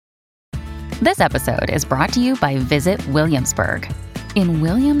This episode is brought to you by Visit Williamsburg. In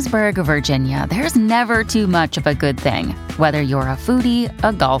Williamsburg, Virginia, there's never too much of a good thing. Whether you're a foodie,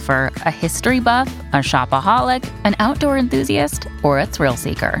 a golfer, a history buff, a shopaholic, an outdoor enthusiast, or a thrill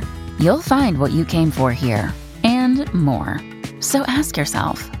seeker, you'll find what you came for here and more. So ask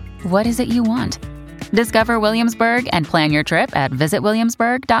yourself, what is it you want? Discover Williamsburg and plan your trip at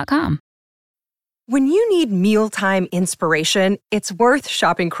visitwilliamsburg.com. When you need mealtime inspiration, it's worth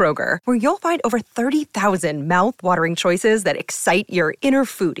shopping Kroger, where you'll find over 30,000 mouth-watering choices that excite your inner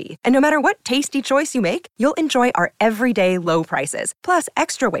foodie. And no matter what tasty choice you make, you'll enjoy our everyday low prices, plus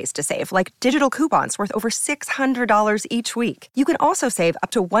extra ways to save, like digital coupons worth over $600 each week. You can also save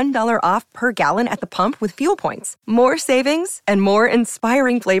up to $1 off per gallon at the pump with fuel points. More savings and more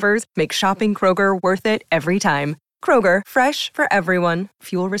inspiring flavors make shopping Kroger worth it every time. Kroger, fresh for everyone.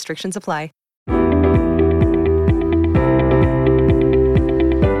 Fuel restrictions apply.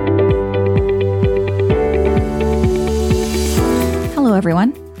 Hello,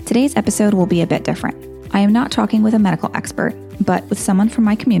 everyone. Today's episode will be a bit different. I am not talking with a medical expert, but with someone from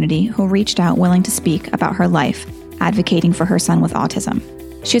my community who reached out willing to speak about her life, advocating for her son with autism.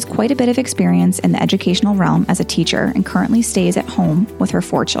 She has quite a bit of experience in the educational realm as a teacher and currently stays at home with her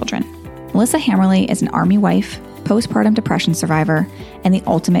 4 children. Melissa Hammerly is an Army wife, postpartum depression survivor, and the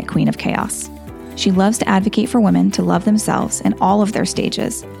ultimate queen of chaos. She loves to advocate for women to love themselves in all of their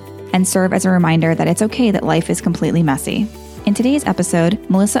stages and serve as a reminder that it's okay that life is completely messy. In today's episode,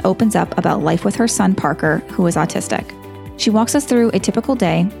 Melissa opens up about life with her son Parker, who is autistic. She walks us through a typical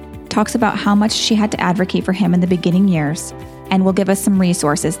day, talks about how much she had to advocate for him in the beginning years, and will give us some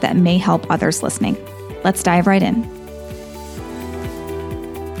resources that may help others listening. Let's dive right in.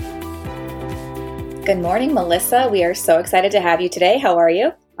 Good morning, Melissa. We are so excited to have you today. How are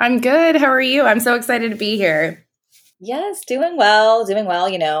you? I'm good. How are you? I'm so excited to be here. Yes, doing well.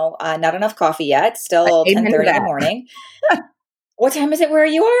 You know, not enough coffee yet. Still 10:30 in the morning. What time is it where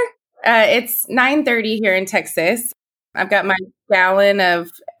you are? It's 9:30 here in Texas. I've got my gallon of,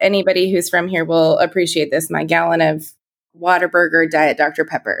 anybody who's from here will appreciate this, my gallon of Whataburger Diet Dr.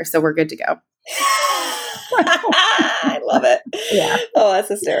 Pepper. So we're good to go. I love it. Yeah. Oh, that's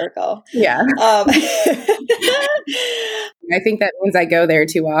hysterical. Yeah. I think that means I go there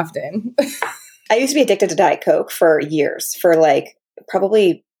too often. I used to be addicted to Diet Coke for years, for like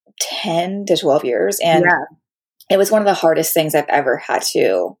probably 10 to 12 years. And it was one of the hardest things I've ever had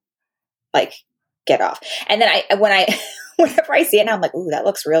to like get off. And then whenever I see it now, I'm like, ooh, that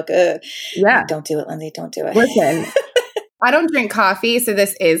looks real good. Yeah. Don't do it, Lindsay. Don't do it. Listen, I don't drink coffee, so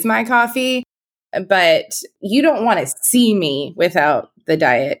this is my coffee. But you don't want to see me without the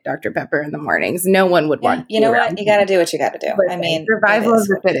Diet Dr. Pepper in the mornings. No one would want. You know what? You got to do what you got to do. Listen, I mean, survival of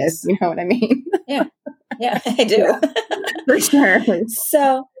the fittest. You know what I mean? Yeah, I do. Yeah, for sure.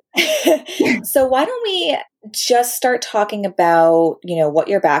 So why don't we just start talking about, you know, what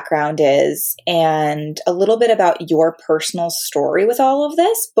your background is and a little bit about your personal story with all of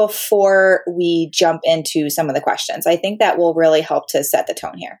this before we jump into some of the questions. I think that will really help to set the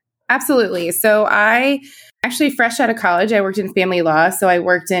tone here. Absolutely. So I actually, fresh out of college, I worked in family law. So I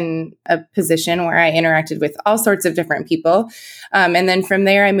worked in a position where I interacted with all sorts of different people. And then from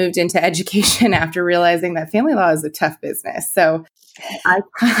there, I moved into education after realizing that family law is a tough business. So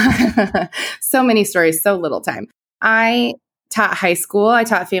so many stories, so little time. I taught high school. I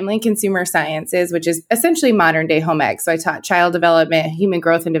taught family and consumer sciences, which is essentially modern day home ec. So I taught child development, human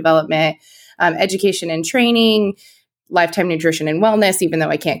growth and development, education and training, lifetime nutrition and wellness, even though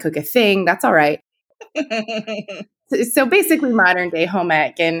I can't cook a thing. That's all right. So basically modern day home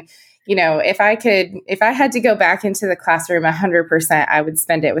ec. And, you know, if I had to go back into the classroom 100%, I would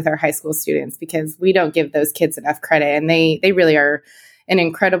spend it with our high school students because we don't give those kids enough credit. And they really are an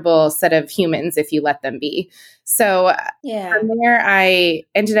incredible set of humans if you let them be. So from there, I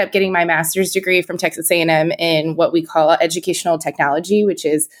ended up getting my master's degree from Texas A&M in what we call educational technology, which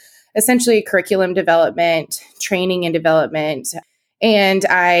is essentially curriculum development, training and development. And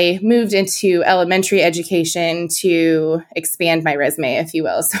I moved into elementary education to expand my resume, if you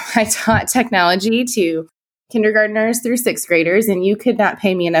will. So I taught technology to kindergartners through 6th graders, and you could not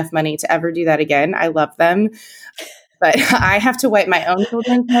pay me enough money to ever do that again. I love them. But I have to wipe my own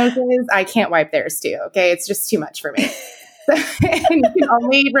children's noses. I can't wipe theirs too. Okay. It's just too much for me. And you can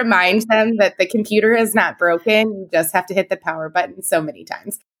only remind them that the computer is not broken. You just have to hit the power button so many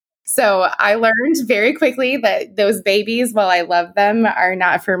times. So I learned very quickly that those babies, while I love them, are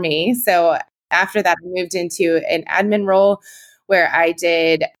not for me. So after that, I moved into an admin role where I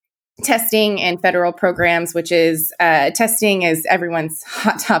did testing and federal programs, which is testing is everyone's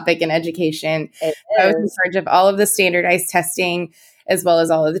hot topic in education. I was in charge of all of the standardized testing as well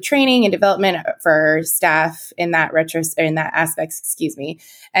as all of the training and development for staff in that aspect, excuse me.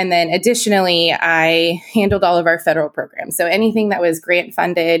 And then additionally, I handled all of our federal programs. So anything that was grant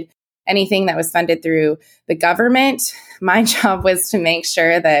funded, anything that was funded through the government, my job was to make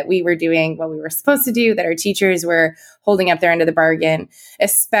sure that we were doing what we were supposed to do, that our teachers were holding up their end of the bargain,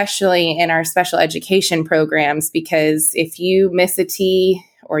 especially in our special education programs, because if you miss a T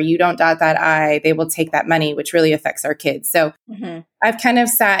or you don't dot that I, they will take that money, which really affects our kids. So I've kind of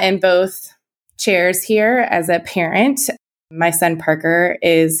sat in both chairs here as a parent. My son Parker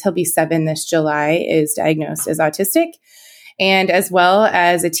he'll be 7 this July, is diagnosed as autistic. And as well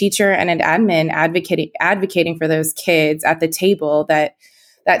as a teacher and an admin advocating for those kids at the table, that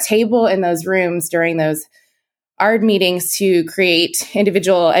table in those rooms during those ARD meetings to create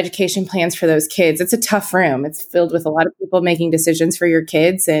individual education plans for those kids. It's a tough room. It's filled with a lot of people making decisions for your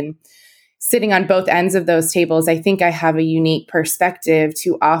kids, and sitting on both ends of those tables, I think I have a unique perspective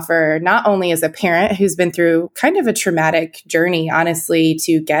to offer, not only as a parent who's been through kind of a traumatic journey, honestly,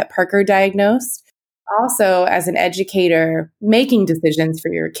 to get Parker diagnosed, also as an educator, making decisions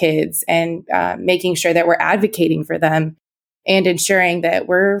for your kids and making sure that we're advocating for them and ensuring that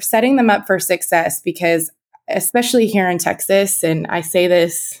we're setting them up for success. Because especially here in Texas, and I say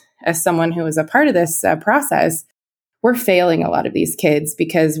this as someone who was a part of this process, we're failing a lot of these kids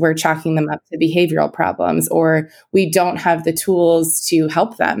because we're chalking them up to behavioral problems, or we don't have the tools to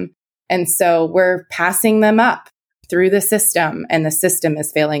help them. And so we're passing them up through the system, and the system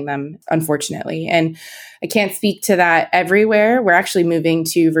is failing them, unfortunately. And I can't speak to that everywhere. We're actually moving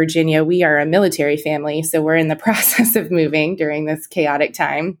to Virginia. We are a military family, so we're in the process of moving during this chaotic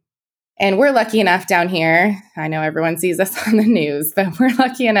time. And we're lucky enough down here, I know everyone sees us on the news, but we're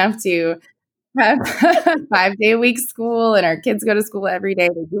lucky enough to have a 5-day-a-week school, and our kids go to school every day.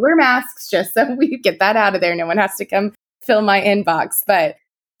 They do wear masks just so we get that out of there. No one has to come fill my inbox. But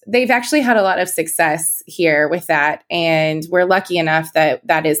they've actually had a lot of success here with that. And we're lucky enough that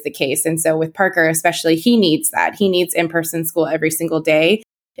that is the case. And so with Parker, especially, he needs that. He needs in-person school every single day.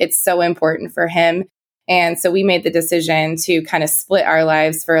 It's so important for him. And so we made the decision to kind of split our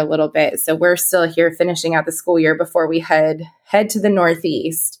lives for a little bit. So we're still here finishing out the school year before we head to the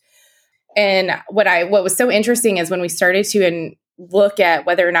Northeast. And what was so interesting is when we started to look at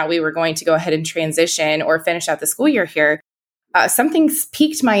whether or not we were going to go ahead and transition or finish out the school year here, something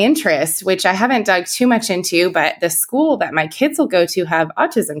piqued my interest, which I haven't dug too much into, but the school that my kids will go to have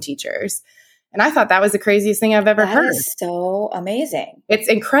autism teachers. And I thought that was the craziest thing I've ever heard. That is so amazing. It's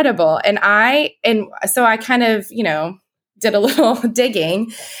incredible. And so I kind of, did a little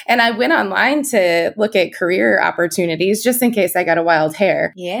digging, and I went online to look at career opportunities just in case I got a wild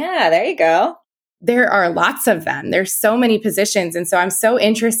hair. Yeah, there you go. There are lots of them. There's so many positions. And so I'm so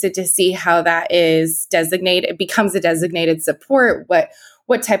interested to see how that is designated. It becomes a designated support,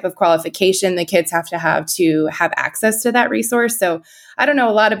 what type of qualification the kids have to have access to that resource. So I don't know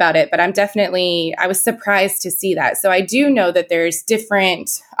a lot about it, but I was surprised to see that. So I do know that there's different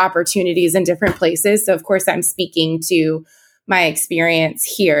opportunities in different places. So of course I'm speaking to my experience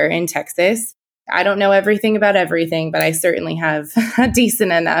here in Texas. I don't know everything about everything, but I certainly have a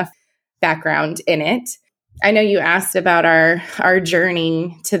decent enough background in it. I know you asked about our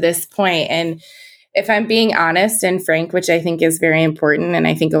journey to this point, and if I'm being honest and frank, which I think is very important, and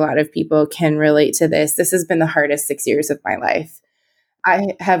I think a lot of people can relate to this has been the hardest 6 years of my life.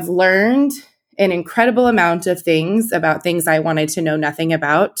 I have learned an incredible amount of things about things I wanted to know nothing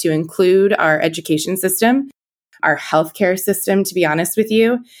about, to include our education system, our healthcare system, to be honest with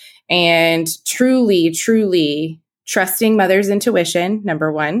you, and truly, truly trusting mother's intuition,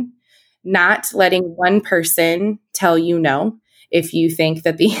 number one, not letting one person tell you no if you think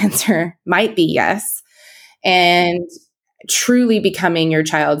that the answer might be yes, and truly becoming your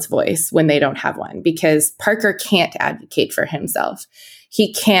child's voice when they don't have one, because Parker can't advocate for himself.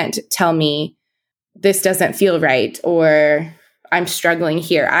 He can't tell me this doesn't feel right or I'm struggling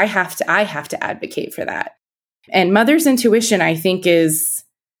here. I have to advocate for that. And mother's intuition, I think, is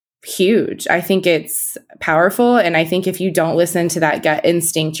huge. I think it's powerful. And I think if you don't listen to that gut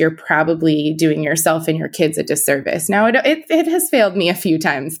instinct, you're probably doing yourself and your kids a disservice. Now, it has failed me a few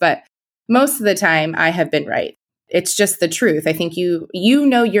times, but most of the time I have been right. It's just the truth. I think you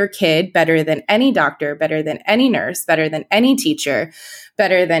know your kid better than any doctor, better than any nurse, better than any teacher,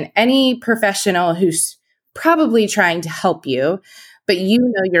 better than any professional who's probably trying to help you. But you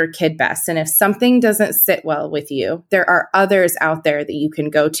know your kid best. And if something doesn't sit well with you, there are others out there that you can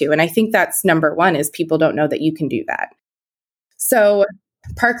go to. And I think that's number one, is people don't know that you can do that. So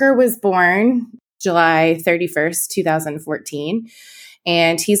Parker was born July 31st, 2014.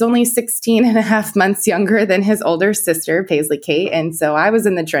 And he's only 16 and a half months younger than his older sister, Paisley Kate. And so I was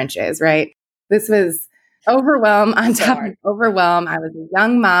in the trenches, right? This was overwhelm on top of overwhelm. I was a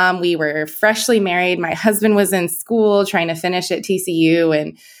young mom. We were freshly married. My husband was in school trying to finish at TCU.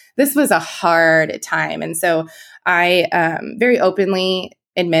 And this was a hard time. And so I very openly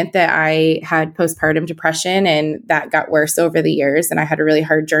admit that I had postpartum depression, and that got worse over the years. And I had a really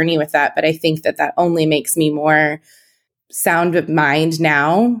hard journey with that. But I think that that only makes me more sound of mind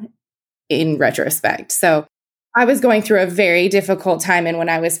now in retrospect. So I was going through a very difficult time. And when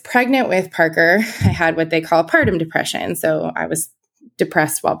I was pregnant with Parker, I had what they call partum depression. So I was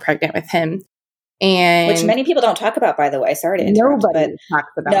depressed while pregnant with him. And which many people don't talk about, by the way. Sorry to interrupt. Nobody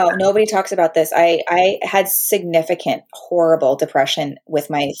talks about that. Nobody talks about this. I had significant, horrible depression with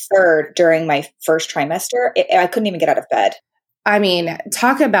my third during my first trimester. I couldn't even get out of bed. I mean,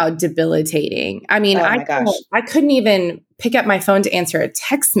 talk about debilitating. I mean, I couldn't even pick up my phone to answer a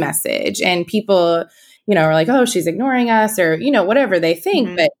text message, and people, are like, oh, she's ignoring us, or, whatever they think.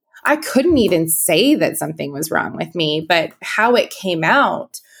 Mm-hmm. But I couldn't even say that something was wrong with me. But how it came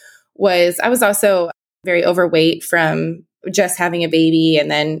out was I was also very overweight from just having a baby.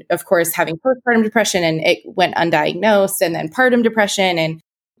 And then, of course, having postpartum depression, and it went undiagnosed, and then partum depression. And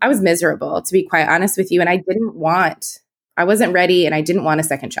I was miserable, to be quite honest with you. And I wasn't ready, and I didn't want a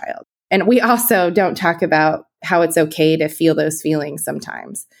second child. And we also don't talk about how it's okay to feel those feelings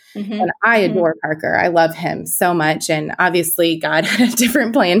sometimes. Mm-hmm. And I adore Parker. I love him so much. And obviously God had a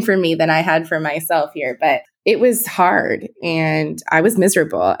different plan for me than I had for myself here, but it was hard and I was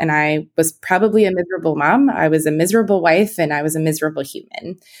miserable, and I was probably a miserable mom. I was a miserable wife, and I was a miserable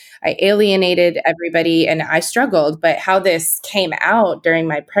human. I alienated everybody and I struggled. But how this came out during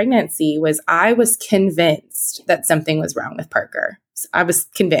my pregnancy was I was convinced that something was wrong with Parker. I was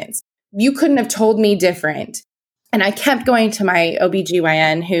convinced. You couldn't have told me different. And I kept going to my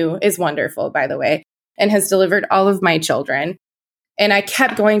OBGYN, who is wonderful, by the way, and has delivered all of my children. And I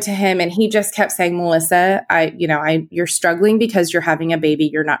kept going to him, and he just kept saying, Melissa, you're struggling because you're having a baby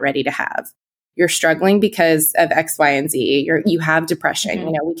you're not ready to have. You're struggling because of X, Y, and Z. You have depression.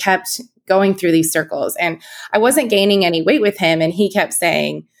 Mm-hmm. We kept going through these circles, and I wasn't gaining any weight with him. And he kept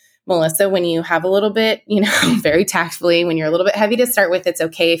saying, Melissa, when you have a little bit, very tactfully, when you're a little bit heavy to start with, it's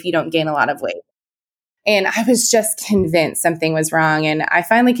okay if you don't gain a lot of weight. And I was just convinced something was wrong. And I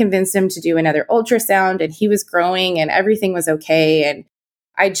finally convinced him to do another ultrasound, and he was growing and everything was okay. And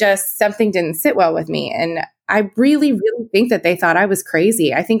something didn't sit well with me. And I really, really think that they thought I was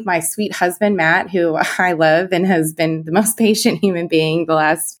crazy. I think my sweet husband, Matt, who I love and has been the most patient human being the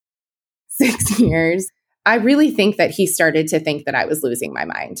last 6 years, I really think that he started to think that I was losing my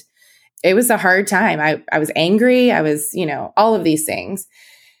mind. It was a hard time. I was angry. I was, all of these things.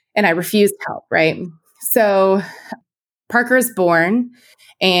 And I refused help, right? So Parker's born,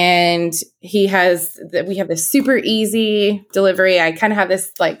 and we have this super easy delivery. I kind of have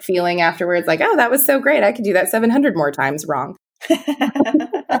this feeling afterwards, oh, that was so great. I could do that 700 more times wrong.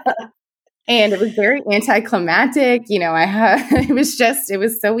 And it was very anticlimactic. It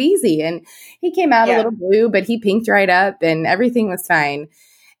was so easy. And he came out a little blue, but he pinked right up and everything was fine.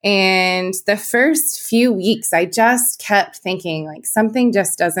 And the first few weeks, I just kept thinking something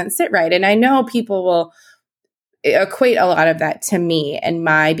just doesn't sit right. And I know people will equate a lot of that to me and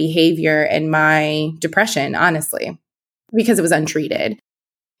my behavior and my depression, honestly, because it was untreated.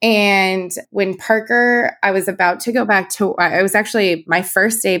 And when Parker, I was about to go back to, I was actually my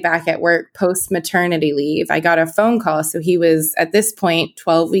first day back at work post maternity leave. I got a phone call. So he was at this point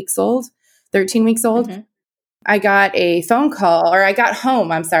 13 weeks old. Mm-hmm. I got a phone call, or I got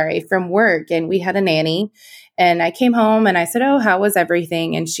home, from work, and we had a nanny. And I came home and I said, oh, how was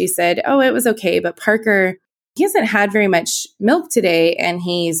everything? And she said, oh, it was okay. But Parker, he hasn't had very much milk today and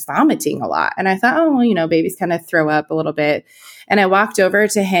he's vomiting a lot. And I thought, oh, well, babies kind of throw up a little bit. And I walked over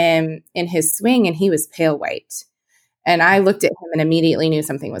to him in his swing and he was pale white. And I looked at him and immediately knew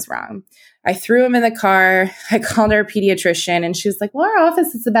something was wrong. I threw him in the car. I called our pediatrician and she was like, well, our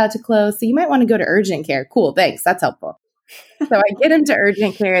office is about to close, so you might want to go to urgent care. Cool, thanks. That's helpful. So I get him to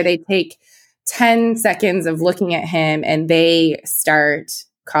urgent care. They take 10 seconds of looking at him and they start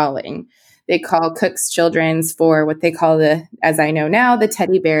calling. They call Cook's Children's for what they call as I know now, the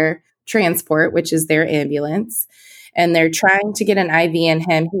teddy bear transport, which is their ambulance. And they're trying to get an IV in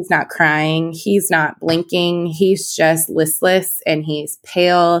him. He's not crying. He's not blinking. He's just listless and he's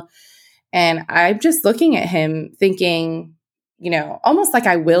pale. And I'm just looking at him thinking, almost like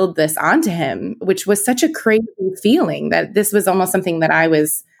I willed this onto him, which was such a crazy feeling that this was almost something that I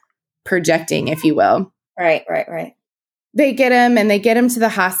was projecting, if you will. Right. they get him to the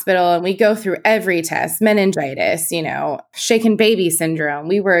hospital, and we go through every test, meningitis, shaken baby syndrome.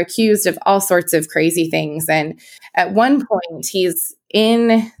 We were accused of all sorts of crazy things. And at one point he's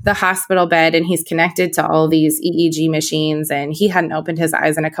in the hospital bed and he's connected to all these EEG machines, and he hadn't opened his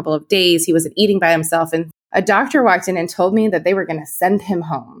eyes in a couple of days. He wasn't eating by himself. And a doctor walked in and told me that they were going to send him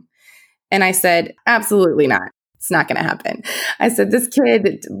home. And I said, absolutely not. It's not going to happen. I said, this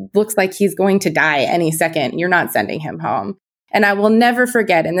kid looks like he's going to die any second. You're not sending him home. And I will never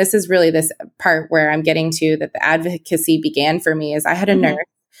forget, and this is really this part where I'm getting to that the advocacy began for me, is I had a nurse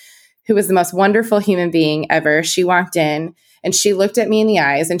who was the most wonderful human being ever. She walked in and she looked at me in the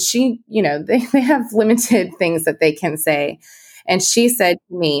eyes, and she, they have limited things that they can say. And she said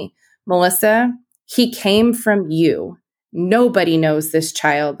to me, Melissa, he came from you. Nobody knows this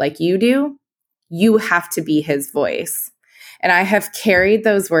child like you do. You have to be his voice. And I have carried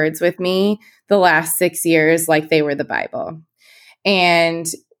those words with me the last 6 years like they were the Bible. And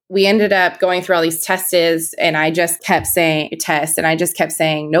we ended up going through all these tests, and I just kept saying,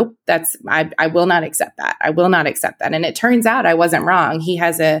 nope, I will not accept that. I will not accept that. And it turns out I wasn't wrong. He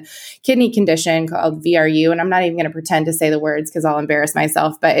has a kidney condition called VRU, and I'm not even going to pretend to say the words because I'll embarrass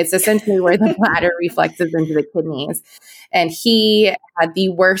myself, but it's essentially where the bladder reflexes into the kidneys. And he had the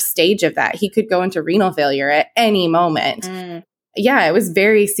worst stage of that. He could go into renal failure at any moment. Yeah, it was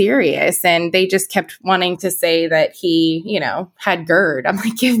very serious. And they just kept wanting to say that he, had GERD. I'm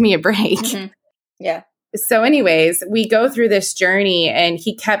like, give me a break. Yeah. So anyways, we go through this journey, and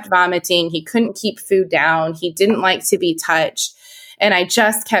he kept vomiting. He couldn't keep food down. He didn't like to be touched. And I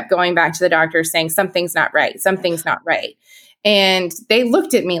just kept going back to the doctor saying, something's not right. Something's not right. And they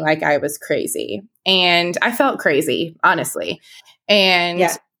looked at me like I was crazy. And I felt crazy, honestly. And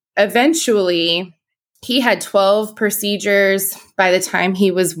eventually he had 12 procedures by the time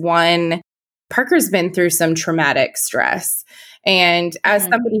he was 1. Parker's been through some traumatic stress. And as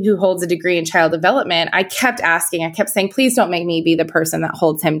somebody who holds a degree in child development, I kept saying, please don't make me be the person that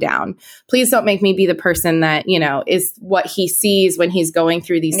holds him down. Please don't make me be the person that, is what he sees when he's going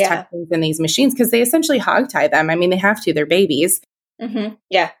through these testings and these machines, because they essentially hogtie them. I mean, they have to, they're babies.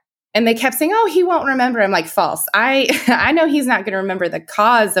 Yeah. And they kept saying, oh, he won't remember. I'm like, false. I know he's not going to remember the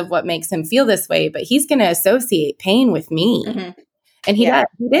cause of what makes him feel this way, but he's going to associate pain with me. And he did.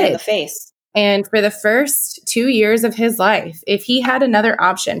 In the face. And for the first 2 years of his life, if he had another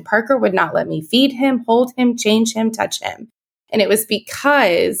option, Parker would not let me feed him, hold him, change him, touch him. And it was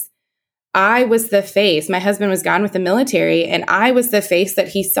because I was the face. My husband was gone with the military, and I was the face that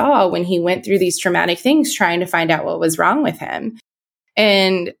he saw when he went through these traumatic things, trying to find out what was wrong with him.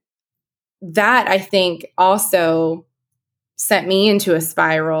 And that, I think, also sent me into a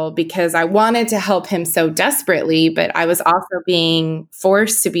spiral, because I wanted to help him so desperately, but I was also being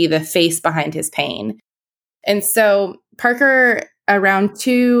forced to be the face behind his pain. And so Parker, around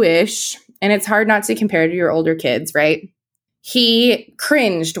 2-ish, and it's hard not to compare to your older kids, right? He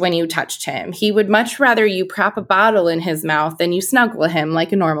cringed when you touched him. He would much rather you prop a bottle in his mouth than you snuggle him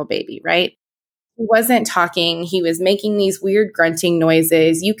like a normal baby, right? He wasn't talking. He was making these weird grunting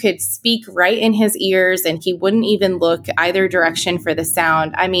noises. You could speak right in his ears, and he wouldn't even look either direction for the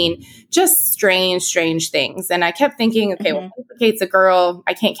sound. I mean, just strange things. And I kept thinking, okay, well, Kate's a girl.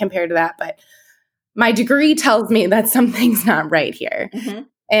 I can't compare to that. But my degree tells me that something's not right here.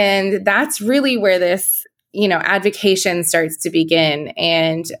 And that's really where this, advocation starts to begin.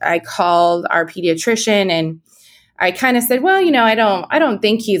 And I called our pediatrician, and I kind of said, well, I don't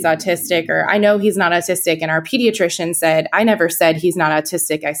think he's autistic, or I know he's not autistic. And our pediatrician said, I never said he's not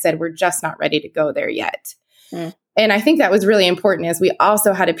autistic. I said, we're just not ready to go there yet. And I think that was really important, as we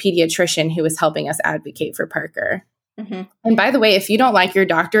also had a pediatrician who was helping us advocate for Parker. And by the way, if you don't like your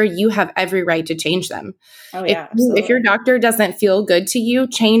doctor, you have every right to change them. Oh, yeah. If your doctor doesn't feel good to you,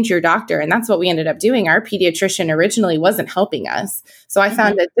 change your doctor. And that's what we ended up doing. Our pediatrician originally wasn't helping us. So I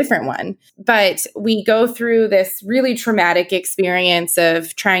found a different one. But we go through this really traumatic experience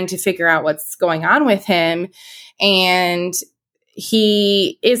of trying to figure out what's going on with him. And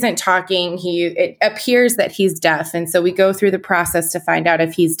he isn't talking. It appears that he's deaf. And so we go through the process to find out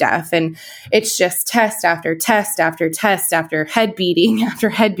if he's deaf. And it's just test after test after test after head beating after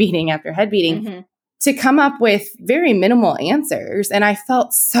head beating after head beating to come up with very minimal answers. And I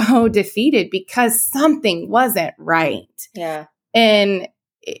felt so defeated because something wasn't right. Yeah. And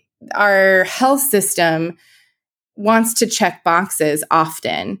our health system wants to check boxes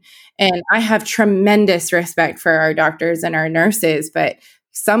often. And I have tremendous respect for our doctors and our nurses, but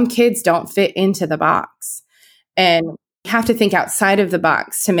some kids don't fit into the box. And we have to think outside of the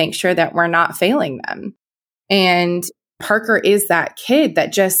box to make sure that we're not failing them. And Parker is that kid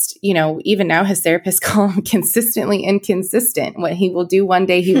that just, even now his therapist call him consistently inconsistent. What he will do one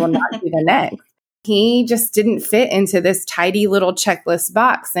day, he will not do the next. He just didn't fit into this tidy little checklist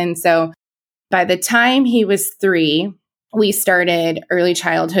box. And so by the time he was 3, we started early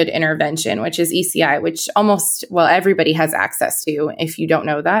childhood intervention, which is ECI, which everybody has access to. If you don't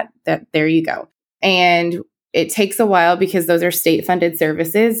know that there you go. And it takes a while because those are state funded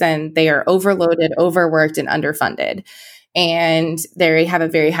services and they are overloaded, overworked, and underfunded. And they have a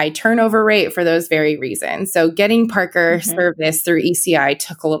very high turnover rate for those very reasons. So getting Parker service through ECI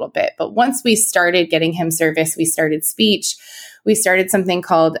took a little bit. But once we started getting him service, we started speech. We started something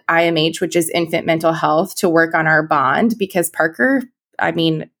called IMH, which is infant mental health, to work on our bond because Parker,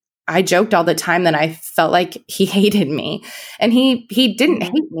 I joked all the time that I felt like he hated me. And he didn't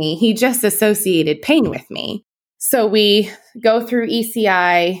hate me. He just associated pain with me. So we go through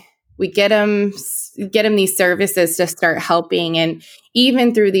ECI, we get him these services to start helping. And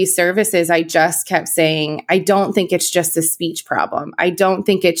even through these services, I just kept saying, I don't think it's just a speech problem. I don't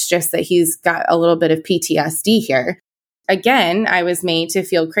think it's just that he's got a little bit of PTSD here. Again, I was made to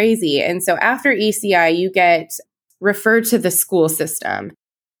feel crazy. And so after ECI, you get referred to the school system.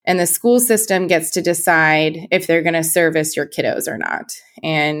 And the school system gets to decide if they're going to service your kiddos or not.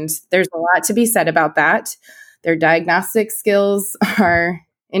 And there's a lot to be said about that. Their diagnostic skills are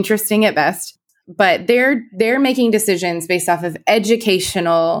interesting at best, but they're making decisions based off of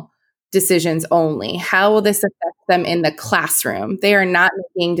educational decisions only. How will this affect them in the classroom? They are not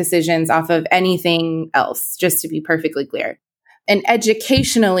making decisions off of anything else, just to be perfectly clear. And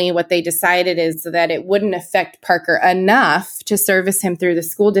educationally, what they decided is that it wouldn't affect Parker enough to service him through the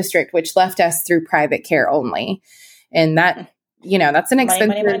school district, which left us through private care only. And that, that's an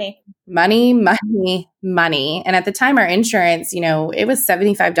expensive money. And at the time, our insurance, it was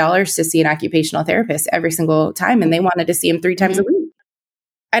 $75 to see an occupational therapist every single time. And they wanted to see him 3 times a week.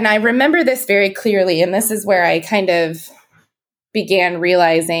 And I remember this very clearly. And this is where I kind of began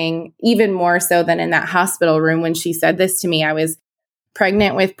realizing, even more so than in that hospital room when she said this to me. I was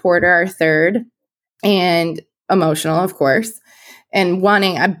pregnant with Porter, our 3rd, and emotional, of course, and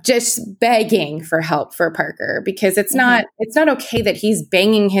I'm just begging for help for Parker because it's not okay that he's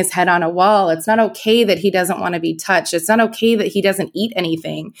banging his head on a wall. It's not okay that he doesn't want to be touched. It's not okay that he doesn't eat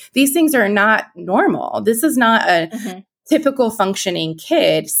anything. These things are not normal. This is not a typical functioning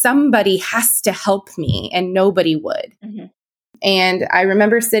kid. Somebody has to help me, and nobody would. And I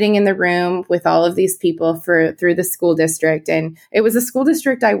remember sitting in the room with all of these people through the school district. And it was a school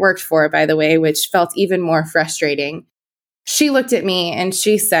district I worked for, by the way, which felt even more frustrating. She looked at me and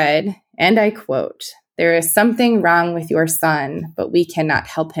she said, and I quote, "There is something wrong with your son, but we cannot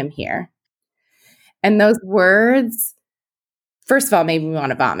help him here." And those words, first of all, made me want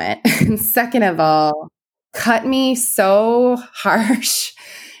to vomit. And second of all, cut me so harsh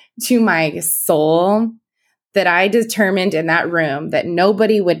to my soul that I determined in that room that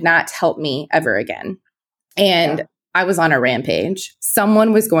nobody would not help me ever again. And I was on a rampage.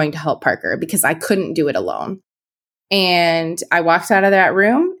 Someone was going to help Parker because I couldn't do it alone. And I walked out of that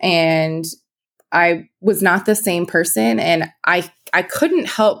room and I was not the same person. And I couldn't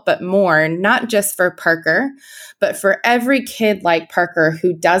help but mourn, not just for Parker, but for every kid like Parker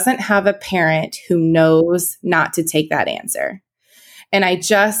who doesn't have a parent who knows not to take that answer. And I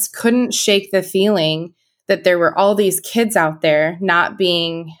just couldn't shake the feeling that there were all these kids out there not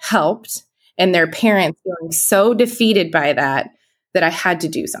being helped and their parents feeling so defeated by that I had to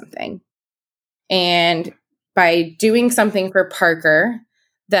do something. And by doing something for Parker,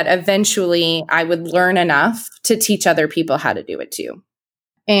 that eventually I would learn enough to teach other people how to do it too.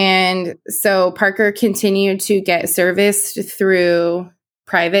 And so Parker continued to get serviced through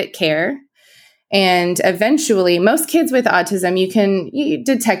private care. And eventually, most kids with autism, you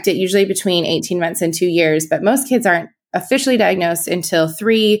detect it usually between 18 months and 2 years, but most kids aren't officially diagnosed until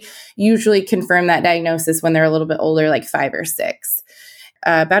 3, usually confirm that diagnosis when they're a little bit older, like 5 or 6.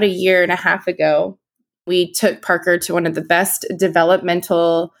 About a year and a half ago, we took Parker to one of the best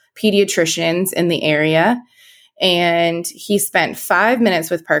developmental pediatricians in the area. And he spent 5 minutes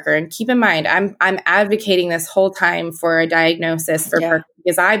with Parker. And keep in mind, I'm advocating this whole time for a diagnosis for Parker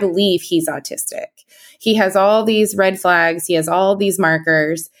because I believe he's autistic. He has all these red flags. He has all these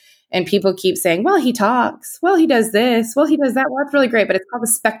markers. And people keep saying, well, he talks. Well, he does this. Well, he does that. Well, that's really great. But it's called the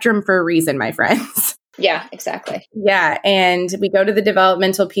spectrum for a reason, my friends. Yeah, exactly. Yeah. And we go to the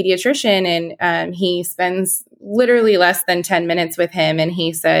developmental pediatrician and he spends literally less than 10 minutes with him. And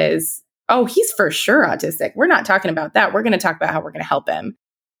he says, oh, he's for sure autistic. We're not talking about that. We're going to talk about how we're going to help him.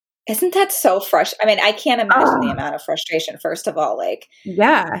 Isn't that so frustrating? I mean, I can't imagine the amount of frustration, first of all.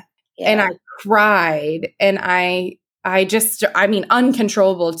 Yeah. And I cried and I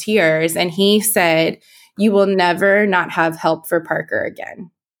uncontrollable tears. And he said, "You will never not have help for Parker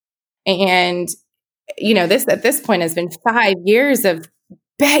again." And, this at this point has been 5 years of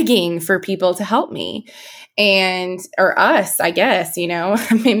begging for people to help me or us, I guess, I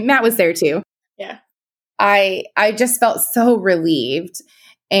mean, Matt was there too. Yeah. I just felt so relieved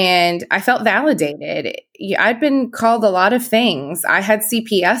and I felt validated. I'd been called a lot of things. I had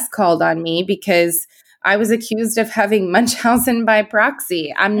CPS called on me because I was accused of having Munchausen by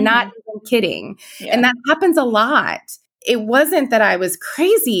proxy. I'm not even kidding. Yeah. And that happens a lot. It wasn't that I was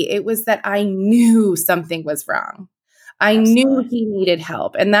crazy. It was that I knew something was wrong. I knew he needed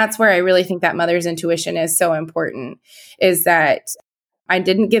help. And that's where I really think that mother's intuition is so important, is that I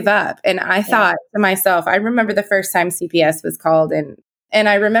didn't give up. And I thought to myself, I remember the first time CPS was called and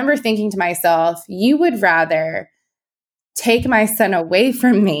I remember thinking to myself, you would rather take my son away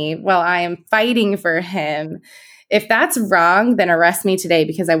from me while I am fighting for him. If that's wrong, then arrest me today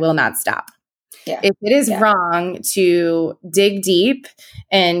because I will not stop. Yeah. If it is wrong to dig deep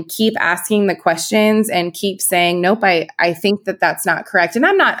and keep asking the questions and keep saying, nope, I think that that's not correct. And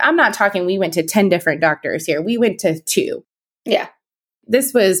I'm not talking, we went to 10 different doctors here. We went to 2. Yeah.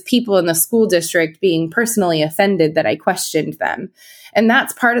 This was people in the school district being personally offended that I questioned them. And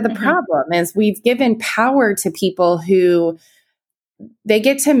that's part of the problem is we've given power to people who they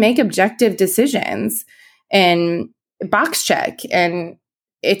get to make objective decisions and box check, and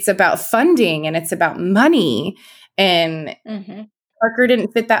it's about funding and it's about money. And Parker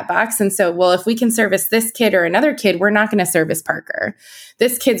didn't fit that box. And so, well, if we can service this kid or another kid, we're not going to service Parker.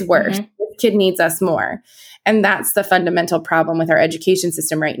 This kid's worse. This kid needs us more. And that's the fundamental problem with our education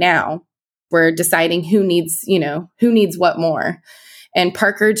system right now. We're deciding who needs what more. And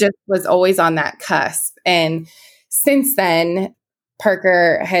Parker just was always on that cusp. And since then,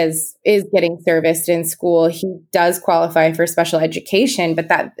 Parker is getting serviced in school. He does qualify for special education, but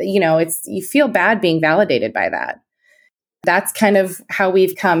that, you feel bad being validated by that. That's kind of how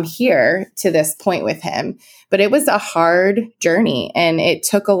we've come here to this point with him. But it was a hard journey and it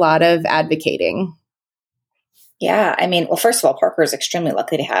took a lot of advocating. Yeah. I mean, well, first of all, Parker is extremely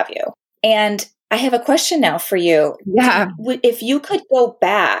lucky to have you. And I have a question now for you. Yeah. If you could go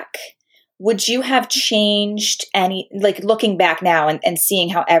back, would you have changed any, like looking back now and seeing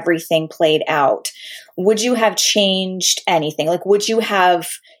how everything played out, would you have changed anything? Like, would you have,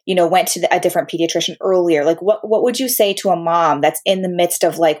 went to a different pediatrician earlier? Like, what would you say to a mom that's in the midst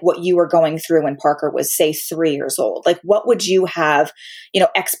of like what you were going through when Parker was, say, 3 years old? Like, what would you have,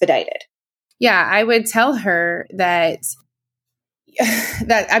 expedited? Yeah, I would tell her that's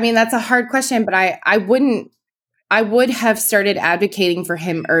a hard question, but I would have started advocating for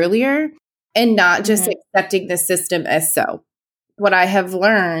him earlier and not just accepting the system as so. What I have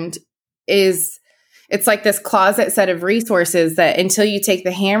learned is it's like this closet set of resources that until you take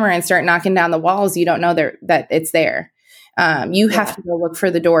the hammer and start knocking down the walls, you don't know that it's there. You have to go look for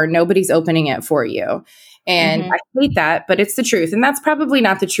the door. Nobody's opening it for you. And I hate that, but it's the truth. And that's probably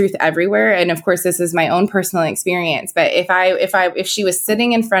not the truth everywhere. And of course, this is my own personal experience. But if she was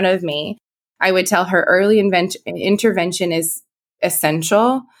sitting in front of me, I would tell her early intervention is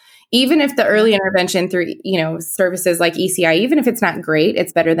essential. Even if the early intervention through, services like ECI, even if it's not great,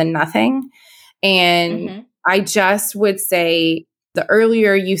 it's better than nothing. And I just would say the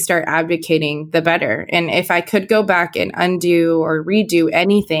earlier you start advocating, the better. And if I could go back and undo or redo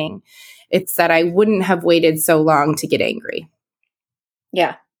anything, it's that I wouldn't have waited so long to get angry.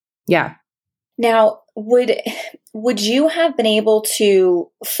 Yeah. Yeah. Now, would you have been able to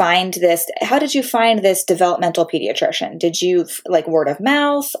find this? How did you find this developmental pediatrician? Did you like word of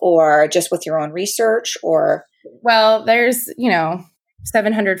mouth or just with your own research or? Well, there's,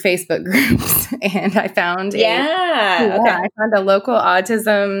 700 Facebook groups and I found I found a local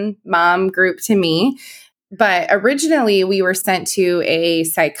autism mom group to me. But originally we were sent to a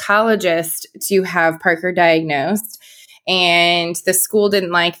psychologist to have Parker diagnosed, and the school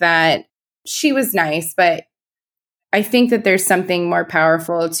didn't like that. She was nice, but I think that there's something more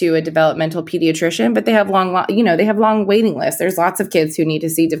powerful to a developmental pediatrician, but they have long waiting lists. There's lots of kids who need to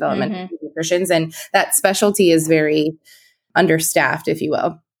see developmental pediatricians, and that specialty is very understaffed, if you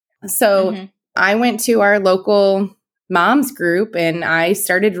will. So I went to our local mom's group and I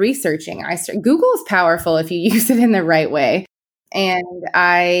started researching. Google is powerful if you use it in the right way. And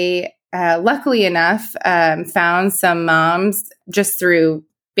I, luckily enough, found some moms just through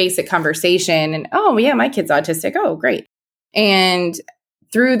basic conversation and, oh yeah, my kid's autistic. Oh, great. And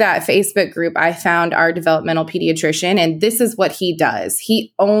through that Facebook group, I found our developmental pediatrician, and this is what he does.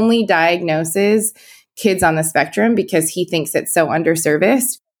 He only diagnoses kids on the spectrum because he thinks it's so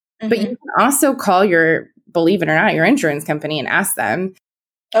underserviced. But you can also call your believe it or not, your insurance company and ask them.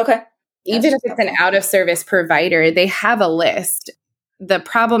 Okay. Even if it's an out of service provider, they have a list. The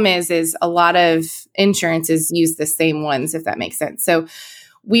problem is a lot of insurances use the same ones, if that makes sense. So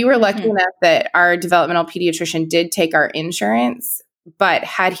we were lucky enough that our developmental pediatrician did take our insurance, but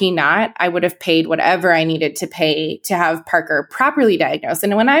had he not, I would have paid whatever I needed to pay to have Parker properly diagnosed.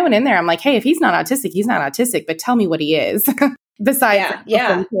 And when I went in there, I'm like, hey, if he's not autistic, he's not autistic, but tell me what he is. Besides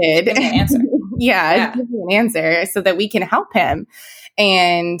kid. Give me an answer. Give me an answer so that we can help him.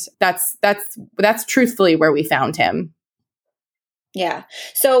 And that's truthfully where we found him. Yeah.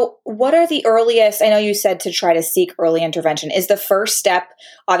 So what are the earliest, I know you said to try to seek early intervention. Is the first step,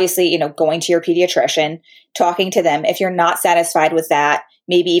 obviously, going to your pediatrician, talking to them. If you're not satisfied with that,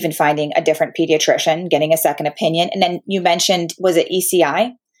 maybe even finding a different pediatrician, getting a second opinion. And then you mentioned, was it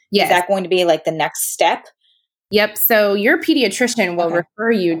ECI? Yes. Is that going to be like the next step? Yep. So your pediatrician will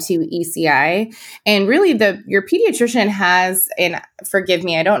refer you to ECI, and really your pediatrician has, and forgive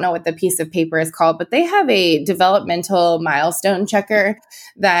me, I don't know what the piece of paper is called, but they have a developmental milestone checker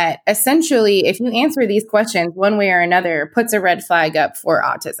that essentially, if you answer these questions one way or another, puts a red flag up for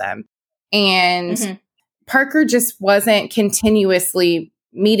autism. And Parker just wasn't continuously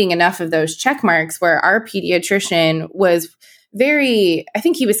meeting enough of those check marks, where our pediatrician was I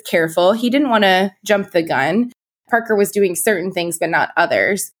think he was careful. He didn't want to jump the gun. Parker was doing certain things, but not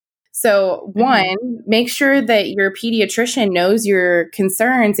others. So one, make sure that your pediatrician knows your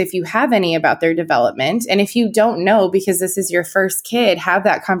concerns if you have any about their development. And if you don't know, because this is your first kid, have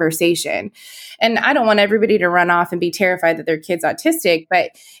that conversation. And I don't want everybody to run off and be terrified that their kid's autistic,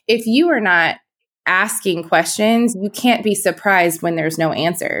 but if you are not asking questions, you can't be surprised when there's no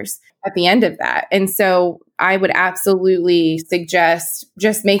answers at the end of that. And so I would absolutely suggest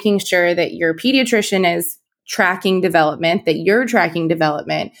just making sure that your pediatrician is tracking development, that you're tracking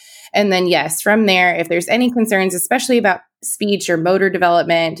development. And then, yes, from there, if there's any concerns, especially about speech or motor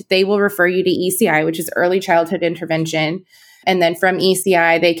development, they will refer you to ECI, which is early childhood intervention. And then from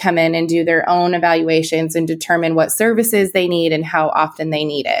ECI, they come in and do their own evaluations and determine what services they need and how often they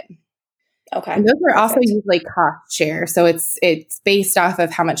need it. Okay. And those are also usually cost share. So it's based off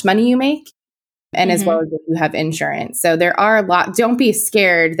of how much money you make, and as well as if you have insurance. So there are a lot. Don't be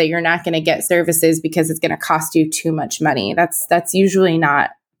scared that you're not going to get services because it's going to cost you too much money. That's usually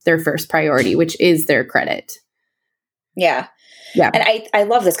not their first priority, which is their credit. Yeah. Yeah. And I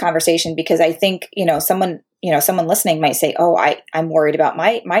love this conversation because I think, someone listening might say, oh, I'm worried about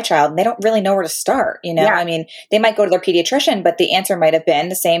my child, and they don't really know where to start. I mean, they might go to their pediatrician, but the answer might have been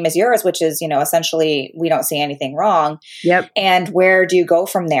the same as yours, which is, essentially, we don't see anything wrong. Yep. And where do you go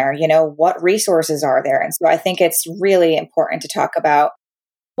from there? What resources are there? And so I think it's really important to talk about,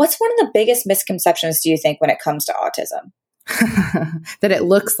 what's one of the biggest misconceptions, do you think, when it comes to autism? That it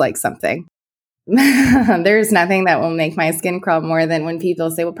looks like something. There's nothing that will make my skin crawl more than when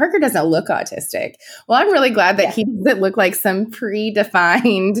people say, well, Parker doesn't look autistic. Well, I'm really glad that he doesn't look like some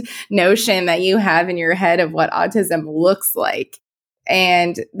predefined notion that you have in your head of what autism looks like.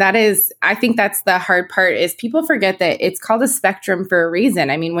 And I think that's the hard part, is people forget that it's called a spectrum for a reason.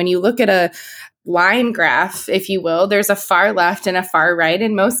 I mean, when you look at a line graph, if you will, there's a far left and a far right,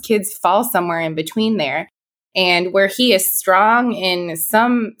 and most kids fall somewhere in between there. And where he is strong in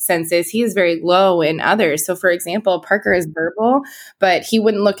some senses, he is very low in others. So, for example, Parker is verbal, but he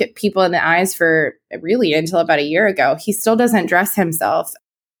wouldn't look at people in the eyes for really until about a year ago. He still doesn't dress himself.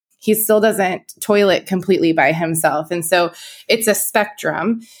 He still doesn't toilet completely by himself. And so it's a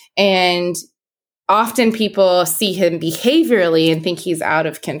spectrum. And often people see him behaviorally and think he's out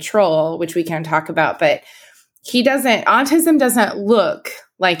of control, which we can talk about, but autism doesn't look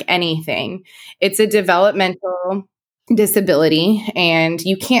like anything. It's a developmental disability, and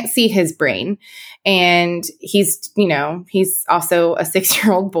you can't see his brain. And he's also a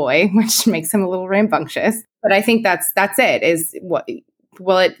 6-year-old boy, which makes him a little rambunctious. But I think that's it, is what,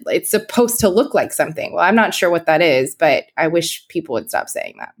 well, it's supposed to look like something. Well, I'm not sure what that is, but I wish people would stop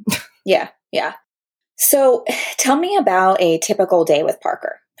saying that. Yeah. So tell me about a typical day with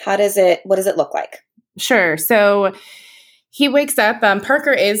Parker. What does it look like? Sure. So he wakes up.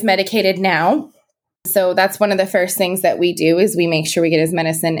 Parker is medicated now. So that's one of the first things that we do, is we make sure we get his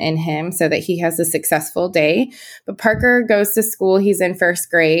medicine in him so that he has a successful day. But Parker goes to school. He's in first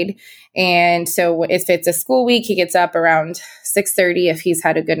grade. And so if it's a school week, he gets up around 6:30 if he's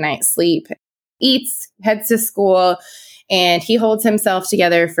had a good night's sleep, eats, heads to school, and he holds himself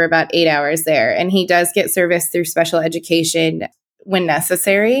together for about 8 hours there. And he does get service through special education when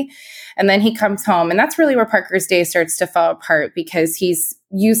necessary. And then he comes home, and that's really where Parker's day starts to fall apart, because he's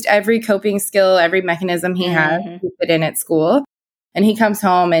used every coping skill, every mechanism he has to fit in at school. And he comes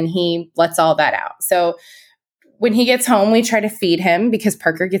home and he lets all that out. So when he gets home, we try to feed him because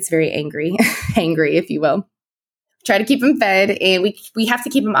Parker gets very angry, angry, if you will. Try to keep him fed, and we have to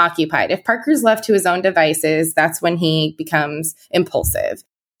keep him occupied. If Parker's left to his own devices, that's when he becomes impulsive.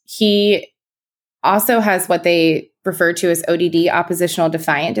 He also has what they refer to as ODD, oppositional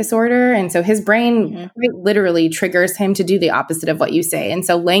defiant disorder. And so his brain quite literally triggers him to do the opposite of what you say. And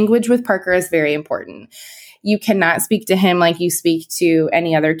so language with Parker is very important. You cannot speak to him like you speak to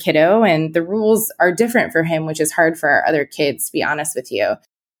any other kiddo. And the rules are different for him, which is hard for our other kids, to be honest with you.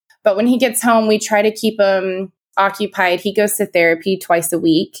 But when he gets home, we try to keep him occupied. He goes to therapy twice a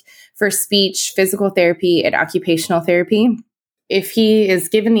week for speech, physical therapy, and occupational therapy. If he is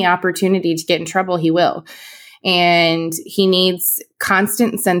given the opportunity to get in trouble, he will. And he needs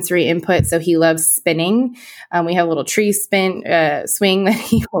constant sensory input. So he loves spinning. We have a little tree swing that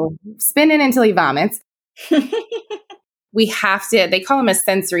he will spin in until he vomits. We have to, they call him a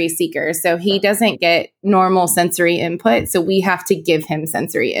sensory seeker. So he doesn't get normal sensory input. So we have to give him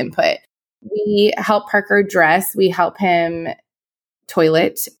sensory input. We help Parker dress. We help him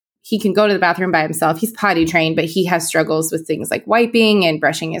toilet. He can go to the bathroom by himself. He's potty trained, but he has struggles with things like wiping and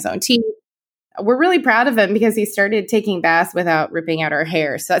brushing his own teeth. We're really proud of him because he started taking baths without ripping out our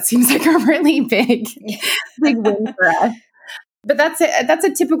hair. So that seems like a really big win for us. But that's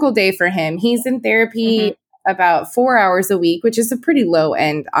a typical day for him. He's in therapy about 4 hours a week, which is a pretty low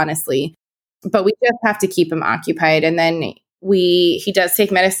end, honestly. But we just have to keep him occupied. And then he does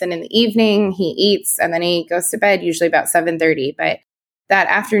take medicine in the evening. He eats, and then he goes to bed usually about 7:30. But that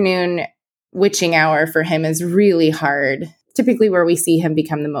afternoon witching hour for him is really hard, typically where we see him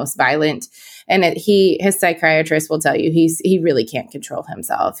become the most violent. And his psychiatrist will tell you he really can't control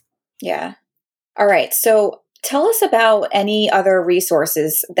himself. Yeah. All right. So tell us about any other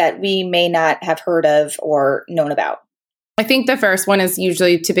resources that we may not have heard of or known about. I think the first one is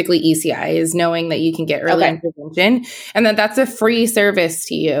typically ECI, is knowing that you can get early intervention, and that's a free service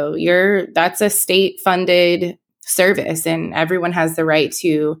to you. That's a state-funded service, and everyone has the right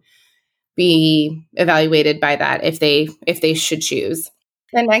to be evaluated by that if they should choose.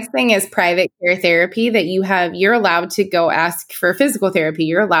 The next thing is private care therapy that you're allowed to go ask for physical therapy.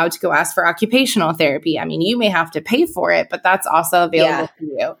 You're allowed to go ask for occupational therapy. I mean, you may have to pay for it, but that's also available to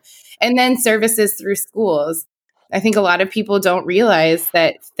you. And then services through schools. I think a lot of people don't realize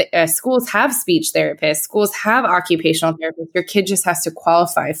that schools have speech therapists, schools have occupational therapists. Your kid just has to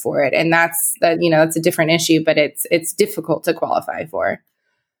qualify for it. And that's a different issue, but it's difficult to qualify for.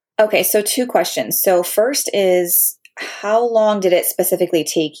 Okay. So 2 questions. So first is, how long did it specifically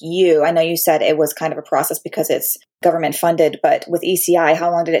take you? I know you said it was kind of a process because it's government funded, but with ECI,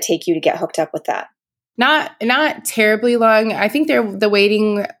 how long did it take you to get hooked up with that? Not terribly long. I think the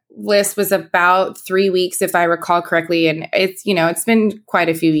waiting list was about 3 weeks, if I recall correctly. And it's been quite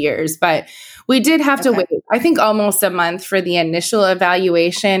a few years, but we did have to wait, I think, almost a month for the initial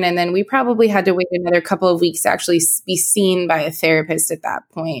evaluation. And then we probably had to wait another couple of weeks to actually be seen by a therapist at that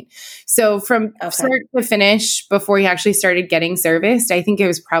point. So from start to finish, before he actually started getting serviced, I think it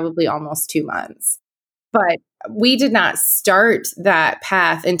was probably almost 2 months. But we did not start that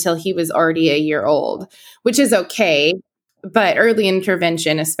path until he was already a year old, which is okay. But early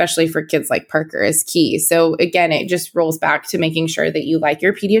intervention, especially for kids like Parker, is key. So again, it just rolls back to making sure that you like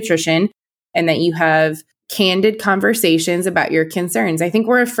your pediatrician and that you have candid conversations about your concerns. I think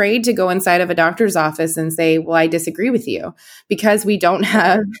we're afraid to go inside of a doctor's office and say, well, I disagree with you, because we don't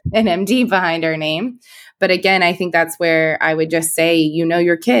have an MD behind our name. But again, I think that's where I would just say,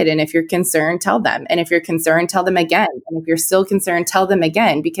 your kid. And if you're concerned, tell them. And if you're concerned, tell them again. And if you're still concerned, tell them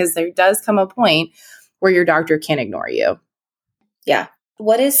again, because there does come a point where your doctor can't ignore you. Yeah.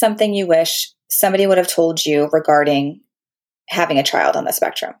 What is something you wish somebody would have told you regarding having a child on the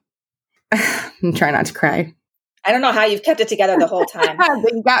spectrum? Try not to cry. I don't know how you've kept it together the whole time.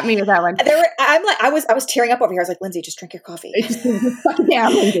 You got me with that one. I was tearing up over here. I was like, Lindsay, just drink your coffee. Yeah,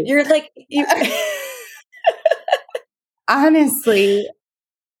 Lindsay. You're like, honestly,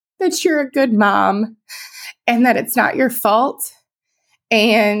 that you're a good mom and that it's not your fault.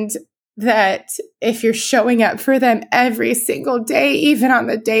 And that if you're showing up for them every single day, even on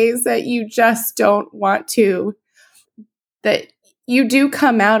the days that you just don't want to, that you do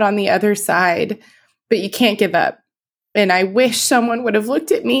come out on the other side, but you can't give up. And I wish someone would have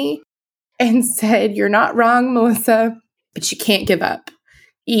looked at me and said, you're not wrong, Melissa, but you can't give up.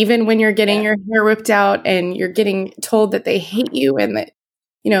 Even when you're getting your hair whipped out and you're getting told that they hate you and that,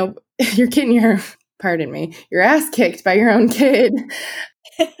 you're getting your ass kicked by your own kid.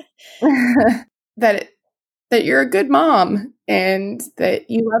 that you're a good mom and that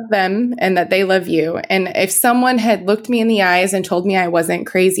you love them and that they love you. And if someone had looked me in the eyes and told me I wasn't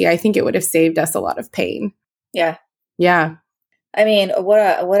crazy, I think it would have saved us a lot of pain. Yeah. Yeah. I mean, what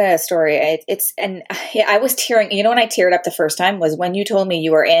a story. I was tearing, when I teared up the first time was when you told me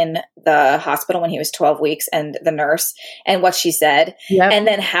you were in the hospital when he was 12 weeks and the nurse and what she said. Yep. And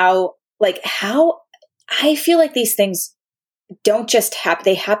then how I feel like these things don't just happen.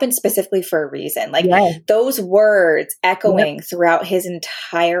 They happen specifically for a reason. Like those words echoing throughout his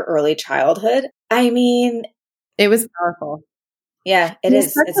entire early childhood. I mean, it was powerful. Yeah, it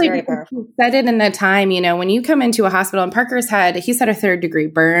is. It's very powerful. He said it in the time, when you come into a hospital, and he's had a 3rd-degree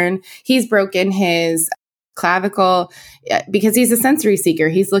burn. He's broken his clavicle because he's a sensory seeker.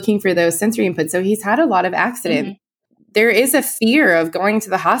 He's looking for those sensory inputs. So he's had a lot of accidents. Mm-hmm. There is a fear of going to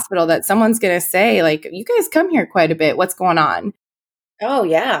the hospital that someone's going to say, like, you guys come here quite a bit. What's going on? Oh,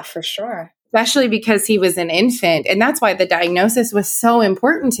 yeah, for sure. Especially because he was an infant. And that's why the diagnosis was so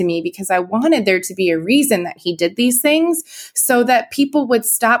important to me, because I wanted there to be a reason that he did these things so that people would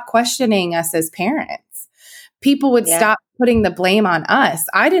stop questioning us as parents. People would stop putting the blame on us.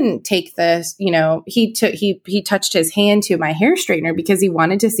 I didn't take this, he touched his hand to my hair straightener because he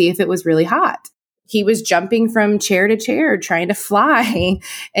wanted to see if it was really hot. He was jumping from chair to chair trying to fly,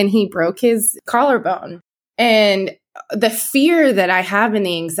 and he broke his collarbone. And the fear that I have and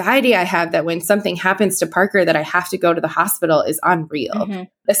the anxiety I have that when something happens to Parker that I have to go to the hospital is unreal,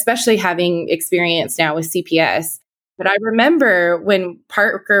 especially having experience now with CPS. But I remember when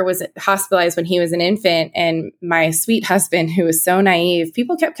Parker was hospitalized when he was an infant, and my sweet husband, who was so naive,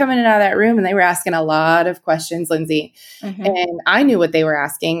 people kept coming in and out of that room and they were asking a lot of questions, Lindsay. And I knew what they were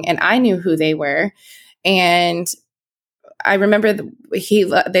asking and I knew who they were. And I remember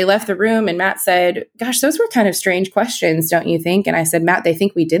they left the room and Matt said, gosh, those were kind of strange questions, don't you think? And I said, Matt, they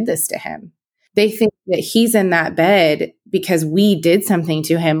think we did this to him. They think that he's in that bed because we did something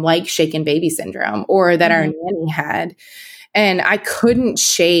to him, like shaken baby syndrome, or that our nanny had. And I couldn't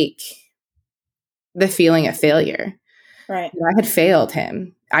shake the feeling of failure. Right. I had failed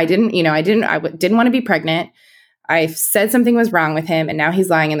him. I didn't want to be pregnant. I said something was wrong with him, and now he's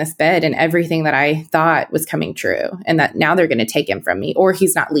lying in this bed and everything that I thought was coming true, and that now they're going to take him from me, or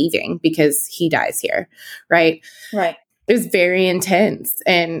he's not leaving because he dies here. Right. Right. It was very intense,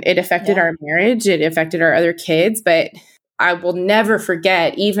 and it affected our marriage. It affected our other kids, but I will never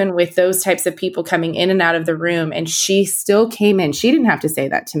forget, even with those types of people coming in and out of the room, and she still came in. She didn't have to say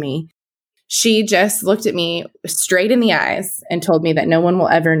that to me. She just looked at me straight in the eyes and told me that no one will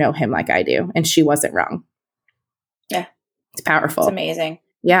ever know him like I do. And she wasn't wrong. Yeah. It's powerful. It's amazing.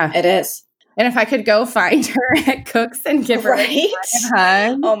 Yeah. It is. And if I could go find her at Cook's and give her a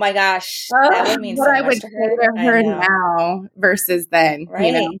hug. Oh my gosh. That would mean so much I would to her. say to her now versus then.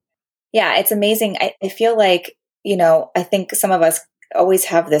 Right. Yeah, it's amazing. I feel like, I think some of us always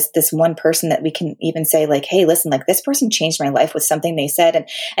have this one person that we can even say, like, hey, listen, like, this person changed my life with something they said.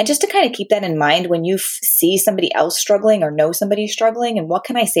 And just to kind of keep that in mind when you see somebody else struggling or know somebody struggling, and what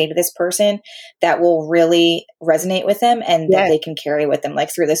can I say to this person that will really resonate with them and that they can carry with them,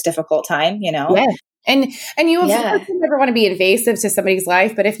 like, through this difficult time, Yeah. And you never want to be invasive to somebody's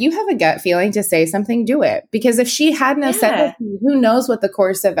life, but if you have a gut feeling to say something, do it. Because if she hadn't have said that to me, who knows what the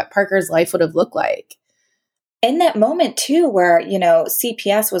course of Parker's life would have looked like. In that moment too, where,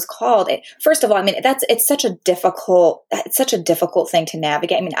 CPS was called, first of all, I mean, it's such a difficult thing to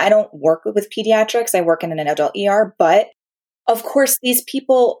navigate. I mean, I don't work with pediatrics. I work in an adult ER, but of course these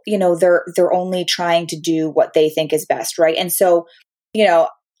people, they're only trying to do what they think is best. Right. And so,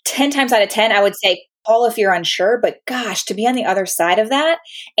 10 times out of 10, I would say, call if you're unsure, but gosh, to be on the other side of that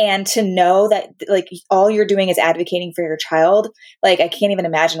and to know that, like, all you're doing is advocating for your child. Like, I can't even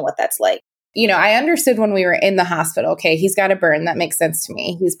imagine what that's like. I understood when we were in the hospital, okay, he's got a burn. That makes sense to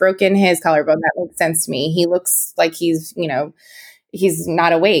me. He's broken his collarbone. That makes sense to me. He looks like he's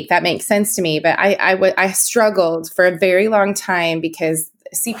not awake. That makes sense to me. But I struggled for a very long time because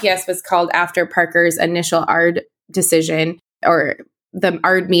CPS was called after Parker's initial ARD decision, or the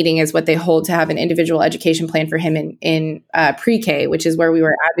ARD meeting is what they hold to have an individual education plan for him in pre-K, which is where we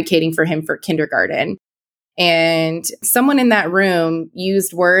were advocating for him for kindergarten. And someone in that room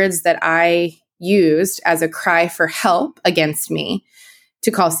used words that I used as a cry for help against me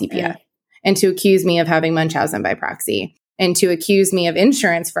to call CPS and to accuse me of having Munchausen by proxy and to accuse me of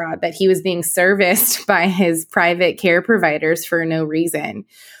insurance fraud, that he was being serviced by his private care providers for no reason.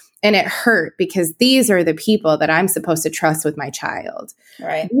 And it hurt because these are the people that I'm supposed to trust with my child.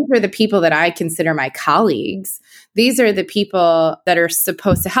 Right. These are the people that I consider my colleagues. These are the people that are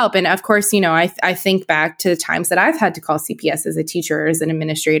supposed to help. And of course, I think back to the times that I've had to call CPS as a teacher or as an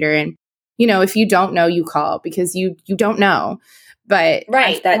administrator. And, if you don't know, you call because you don't know. But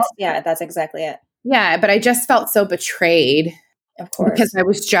right. That's exactly it. Yeah. But I just felt so betrayed, of course, because I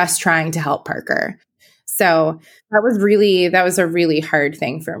was just trying to help Parker. So that was a really hard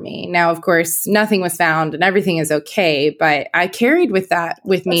thing for me. Now, of course, nothing was found and everything is okay, but I carried with that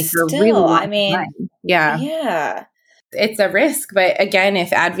with me for a really long time. Yeah. Yeah. It's a risk, but again,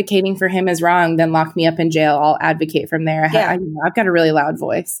 if advocating for him is wrong, then lock me up in jail. I'll advocate from there. Yeah. I've got a really loud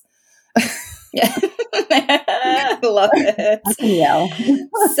voice. Yeah. I love it. I can yell.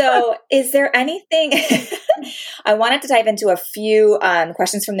 So is there anything I wanted to dive into a few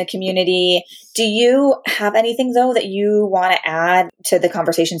questions from the community. Do you have anything though that you want to add to the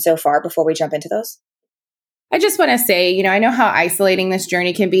conversation so far before we jump into those? I just want to say, I know how isolating this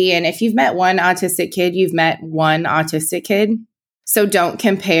journey can be. And if you've met one autistic kid, you've met one autistic kid. So don't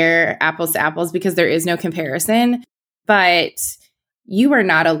compare apples to apples because there is no comparison. But you are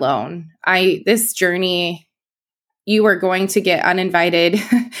not alone. This journey, you are going to get uninvited.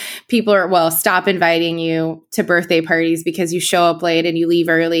 People stop inviting you to birthday parties because you show up late and you leave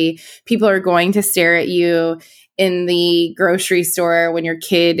early. People are going to stare at you in the grocery store when your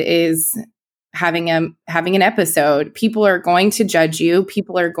kid is having an episode. People are going to judge you.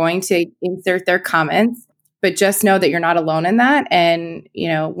 People are going to insert their comments, but just know that you're not alone in that. And,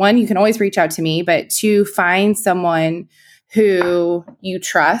 one, you can always reach out to me, but two, find someone who you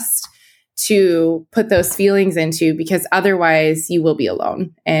trust to put those feelings into, because otherwise you will be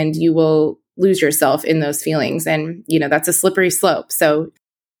alone and you will lose yourself in those feelings. And, that's a slippery slope. So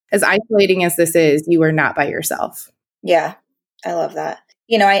as isolating as this is, you are not by yourself. Yeah, I love that.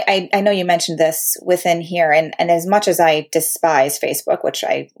 I know you mentioned this within here, and as much as I despise Facebook, which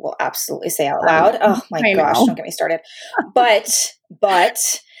I will absolutely say out loud, oh my gosh, don't get me started.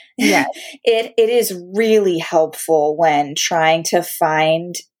 But yeah, it is really helpful when trying to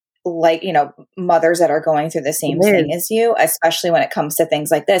find mothers that are going through the same thing as you, especially when it comes to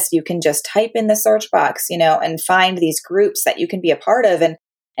things like this. You can just type in the search box, and find these groups that you can be a part of. And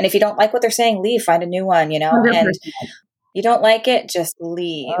if you don't like what they're saying, leave, find a new one, 100%. And you don't like it, just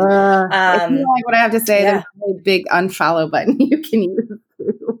leave. If you don't like what I have to say, there's a big unfollow button you can use.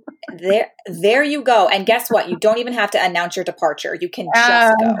 There you go. And guess what? You don't even have to announce your departure. You can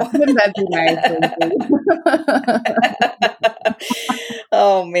just go. Wouldn't that be nice?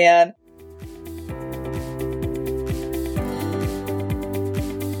 Oh, man.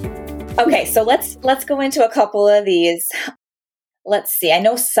 Okay, so let's go into a couple of these. Let's see. I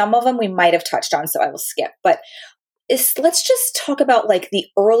know some of them we might have touched on, so I will skip. But let's just talk about the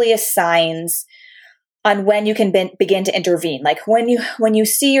earliest signs on when you can begin to intervene. Like when you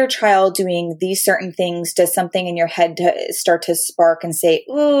see your child doing these certain things, does something in your head start to spark and say,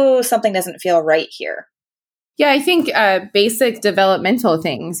 "Ooh, something doesn't feel right here"? Yeah, I think basic developmental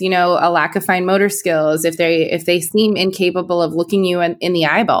things, a lack of fine motor skills, if they seem incapable of looking you in the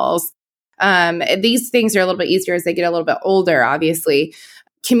eyeballs. These things are a little bit easier as they get a little bit older, obviously.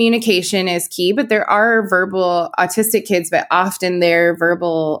 Communication is key, but there are verbal autistic kids, but often their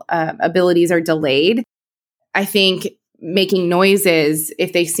verbal abilities are delayed. I think making noises,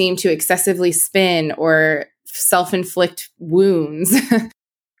 if they seem to excessively spin or self-inflict wounds,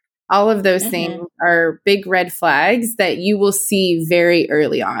 all of those things are big red flags that you will see very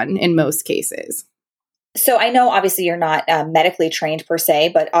early on in most cases. So I know obviously you're not medically trained per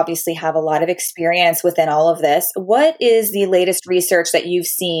se, but obviously have a lot of experience within all of this. What is the latest research that you've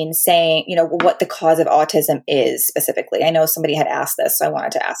seen saying, what the cause of autism is specifically? I know somebody had asked this, so I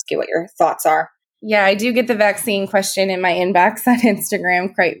wanted to ask you what your thoughts are. Yeah, I do get the vaccine question in my inbox on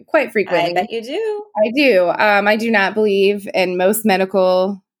Instagram quite frequently. I bet you do. I do. I do not believe, and most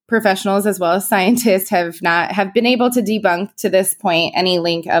medical professionals as well as scientists have been able to debunk to this point any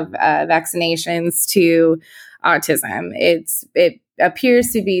link of vaccinations to autism. It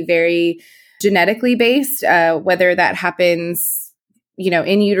appears to be very genetically based, whether that happens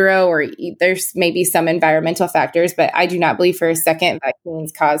in utero or there's maybe some environmental factors, but I do not believe for a second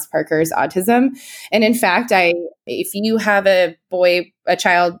vaccines cause Parker's autism. And in fact, if you have a male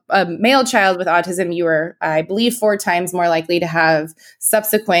child with autism, you are, I believe, 4 times more likely to have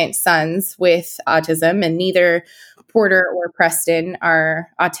subsequent sons with autism, and neither Porter or Preston are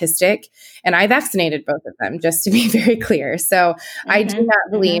autistic. And I vaccinated both of them, just to be very clear. So I do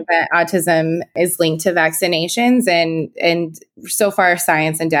not believe that autism is linked to vaccinations. And so far,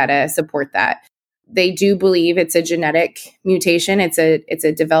 science and data support that. They do believe it's a genetic mutation. It's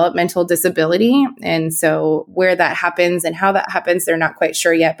a developmental disability. And so where that happens and how that happens, they're not quite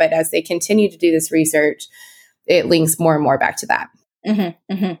sure yet. But as they continue to do this research, it links more and more back to that.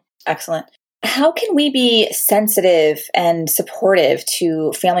 Excellent. How can we be sensitive and supportive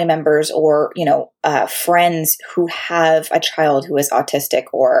to family members or, friends who have a child who is autistic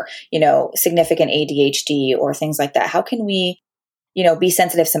or, significant ADHD or things like that? How can we, be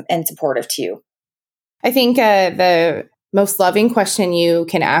sensitive and supportive to you? I think the most loving question you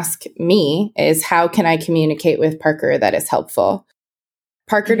can ask me is, how can I communicate with Parker that is helpful?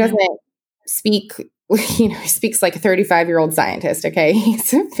 Parker doesn't speak, he speaks like a 35-year-old scientist. Okay.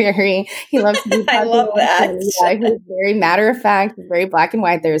 He loves to be I love that. Yeah, he's very matter of fact, very black and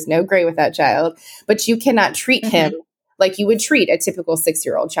white. There's no gray with that child, but you cannot treat him like you would treat a typical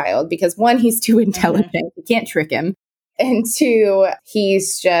 6-year-old child because 1, he's too intelligent. You can't trick him. And 2,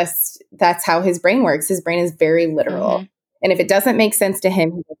 that's how his brain works. His brain is very literal. And if it doesn't make sense to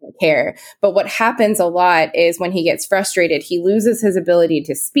him, he doesn't care. But what happens a lot is when he gets frustrated, he loses his ability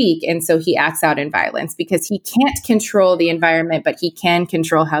to speak. And so he acts out in violence because he can't control the environment, but he can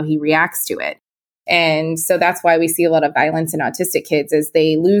control how he reacts to it. And so that's why we see a lot of violence in autistic kids is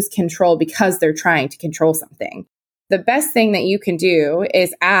they lose control because they're trying to control something. The best thing that you can do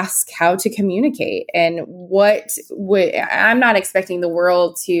is ask how to communicate and I'm not expecting the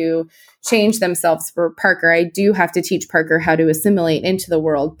world to change themselves for Parker. I do have to teach Parker how to assimilate into the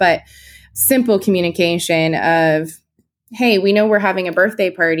world, but simple communication of, hey, we know we're having a birthday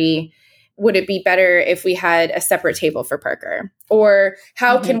party. Would it be better if we had a separate table for Parker? Or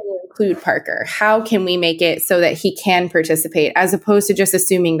how can we include Parker? How can we make it so that he can participate as opposed to just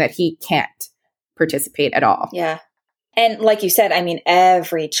assuming that he can't participate at all? Yeah. And like you said,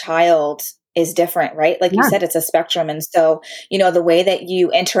 every child is different, right? Like you said, it's a spectrum. And so, the way that you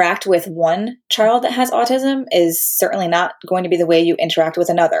interact with one child that has autism is certainly not going to be the way you interact with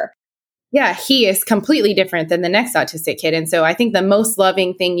another. Yeah, he is completely different than the next autistic kid. And so I think the most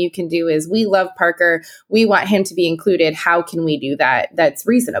loving thing you can do is we love Parker. We want him to be included. How can we do that? That's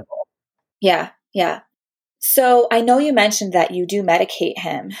reasonable. Yeah. Yeah. So I know you mentioned that you do medicate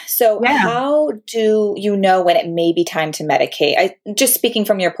him. So how do you know when it may be time to medicate? Just speaking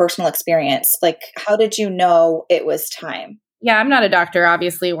from your personal experience, like how did you know it was time? Yeah, I'm not a doctor,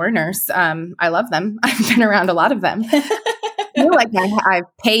 obviously, or a nurse. I love them. I've been around a lot of them. I feel like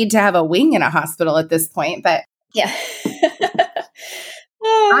I've paid to have a wing in a hospital at this point, but yeah.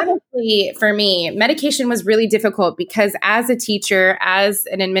 Honestly, for me, medication was really difficult because as a teacher, as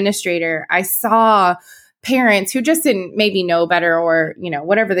an administrator, I saw parents who just didn't maybe know better or,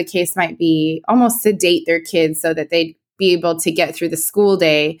 whatever the case might be, almost sedate their kids so that they'd be able to get through the school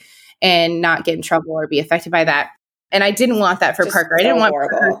day and not get in trouble or be affected by that. And I didn't want that for Parker. I didn't want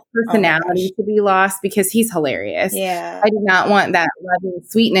Parker's personality to be lost because he's hilarious. Yeah. I did not want that loving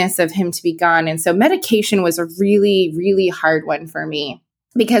sweetness of him to be gone. And so medication was a really, really hard one for me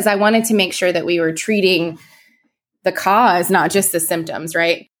because I wanted to make sure that we were treating the cause, not just the symptoms,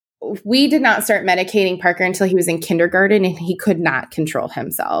 right? We did not start medicating Parker until he was in kindergarten and he could not control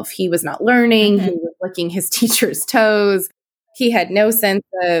himself. He was not learning. He was licking his teacher's toes. He had no sense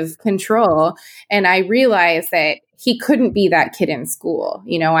of control. And I realized that he couldn't be that kid in school.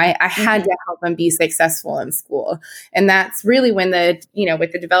 I had to help him be successful in school. And that's really when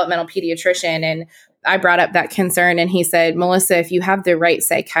with the developmental pediatrician and I brought up that concern and he said, Melissa, if you have the right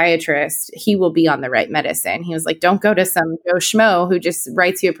psychiatrist, he will be on the right medicine. He was like, don't go to some Joe Schmo who just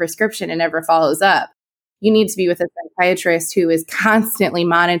writes you a prescription and never follows up. You need to be with a psychiatrist who is constantly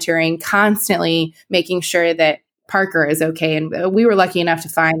monitoring, constantly making sure that Parker is okay. And we were lucky enough to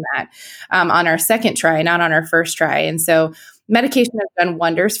find that on our second try, not on our first try. And so medication has done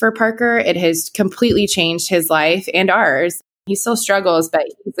wonders for Parker. It has completely changed his life and ours. He still struggles, but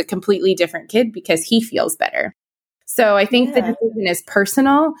he's a completely different kid because he feels better. So I think the decision is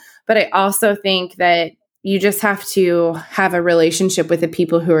personal, but I also think that you just have to have a relationship with the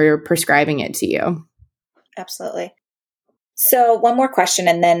people who are prescribing it to you. Absolutely. So one more question,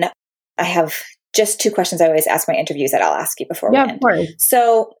 and then I have just 2 questions I always ask my interviews that I'll ask you before we end. Of course.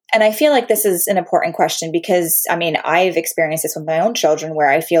 So, and I feel like this is an important question because, I've experienced this with my own children where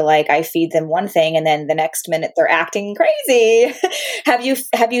I feel like I feed them one thing and then the next minute they're acting crazy. Have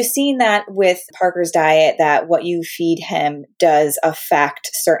you seen that with Parker's diet, that what you feed him does affect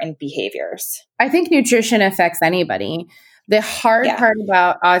certain behaviors? I think nutrition affects anybody. The hard part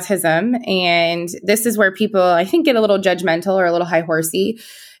about autism, and this is where people, I think, get a little judgmental or a little high horsey,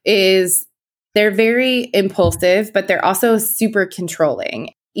 is they're very impulsive, but they're also super controlling.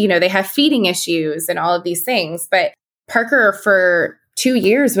 They have feeding issues and all of these things. But Parker, for 2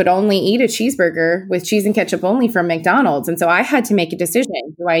 years, would only eat a cheeseburger with cheese and ketchup only from McDonald's. And so I had to make a decision.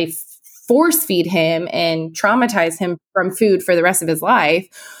 Do I force feed him and traumatize him from food for the rest of his life?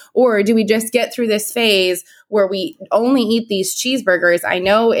 Or do we just get through this phase where we only eat these cheeseburgers? I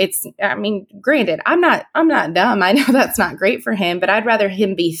know granted, I'm not dumb. I know that's not great for him, but I'd rather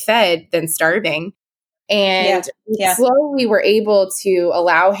him be fed than starving. And we slowly were able to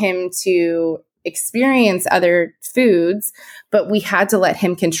allow him to experience other foods, but we had to let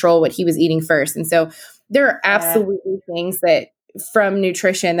him control what he was eating first. And so there are absolutely things that from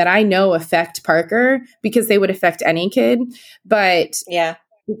nutrition that I know affect Parker because they would affect any kid. But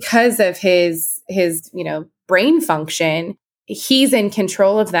because of his brain function, he's in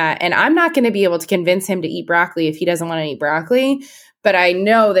control of that. And I'm not going to be able to convince him to eat broccoli if he doesn't want to eat broccoli. But I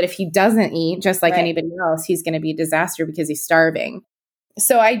know that if he doesn't eat, just like anybody else, he's going to be a disaster because he's starving.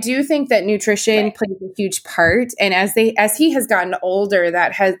 So I do think that nutrition plays a huge part. And as he has gotten older,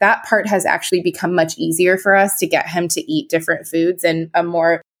 that part has actually become much easier for us to get him to eat different foods and a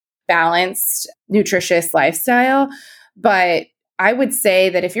more balanced, nutritious lifestyle. But I would say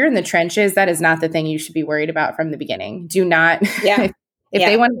that if you're in the trenches, that is not the thing you should be worried about from the beginning. Do not. If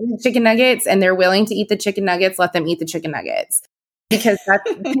they want to eat chicken nuggets and they're willing to eat the chicken nuggets, let them eat the chicken nuggets. Because that's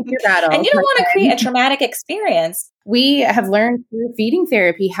your battle. And you don't want to create a traumatic experience. We have learned through feeding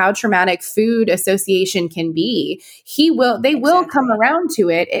therapy how traumatic food association can be. They will come around to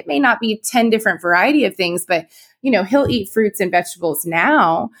it. It may not be 10 different variety of things, but he'll eat fruits and vegetables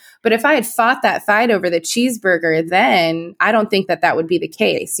now. But if I had fought that fight over the cheeseburger, then I don't think that would be the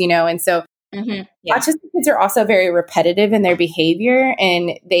case, And so autistic kids are also very repetitive in their behavior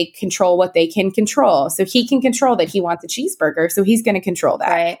and they control what they can control. So he can control that he wants a cheeseburger. So he's going to control that.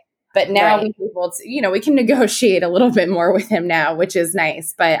 Right. But now we're able to, we can negotiate a little bit more with him now, which is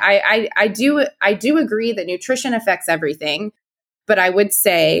nice. But I do agree that nutrition affects everything. But I would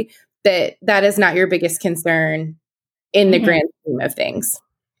say that is not your biggest concern in the grand scheme of things.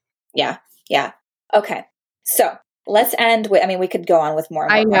 Yeah. Yeah. Okay. So let's end with, we could go on with more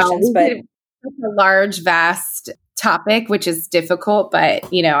questions, but it's a large, vast topic, which is difficult, but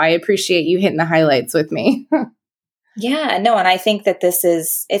I appreciate you hitting the highlights with me. Yeah, no. And I think that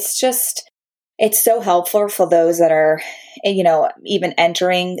it's so helpful for those that are, even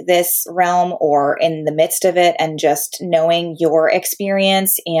entering this realm or in the midst of it and just knowing your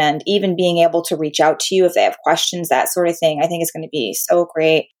experience and even being able to reach out to you if they have questions, that sort of thing. I think it's going to be so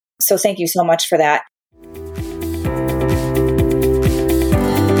great. So thank you so much for that.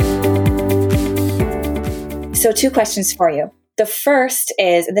 So 2 questions for you. The first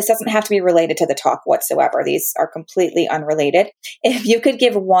is, and this doesn't have to be related to the talk whatsoever. These are completely unrelated. If you could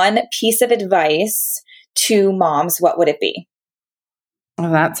give one piece of advice to moms, what would it be?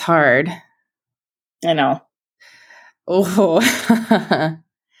 Oh, that's hard. I know. Oh,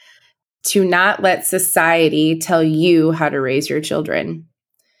 to not let society tell you how to raise your children.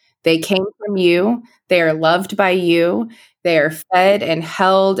 They came from you. They are loved by you. They are fed and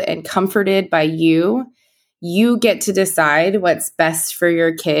held and comforted by you. You get to decide what's best for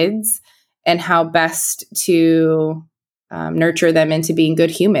your kids and how best to nurture them into being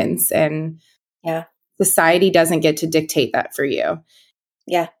good humans. And society doesn't get to dictate that for you.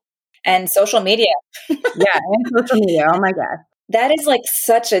 Yeah. And social media. And social media. Oh my God. That is like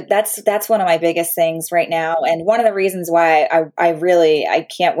that's one of my biggest things right now. And one of the reasons why I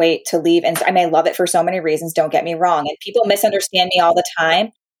can't wait to leave. And I love it for so many reasons. Don't get me wrong. And people misunderstand me all the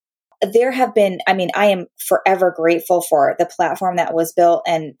time. There have been, I am forever grateful for the platform that was built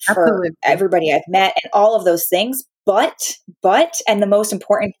and for everybody I've met and all of those things. But, and the most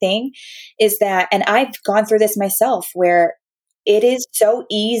important thing is that, and I've gone through this myself, where it is so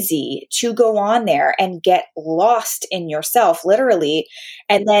easy to go on there and get lost in yourself, literally,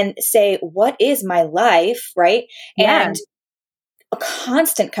 and then say, what is my life? Right. Yeah. And a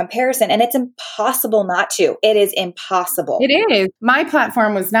constant comparison, and it's impossible not to. It is impossible. It is. My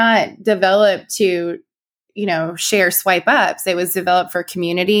platform was not developed to, share swipe ups. It was developed for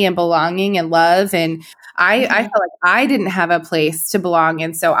community and belonging and love. And I felt like I didn't have a place to belong.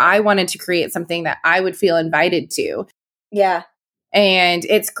 And so I wanted to create something that I would feel invited to. Yeah. And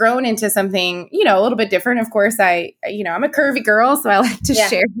it's grown into something, a little bit different. Of course, I'm a curvy girl, so I like to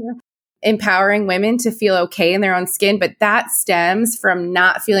share empowering women to feel okay in their own skin. But that stems from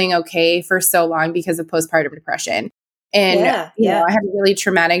not feeling okay for so long because of postpartum depression. And I had a really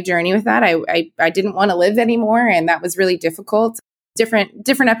traumatic journey with that. I didn't want to live anymore. And that was really difficult. Different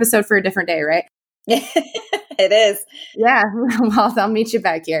episode for a different day, right? It is. Yeah. Well, I'll meet you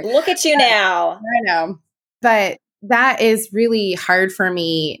back here. Look at you now. I know. But that is really hard for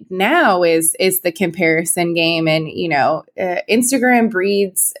me now is the comparison game. And, Instagram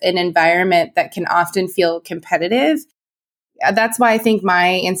breeds an environment that can often feel competitive. That's why I think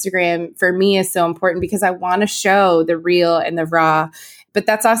my Instagram for me is so important, because I want to show the real and the raw. But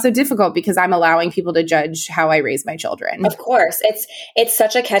that's also difficult because I'm allowing people to judge how I raise my children. Of course. It's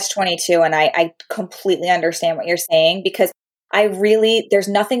such a catch-22. And I completely understand what you're saying, because there's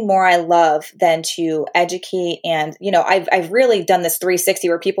nothing more I love than to educate. And, I've really done this 360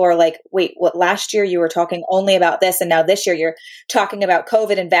 where people are like, wait, what, last year you were talking only about this, and now this year you're talking about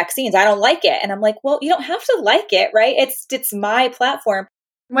COVID and vaccines. I don't like it. And I'm like, well, you don't have to like it, right? It's my platform.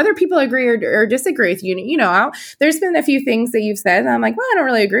 Whether people agree or disagree with you, there's been a few things that you've said, and I'm like, well, I don't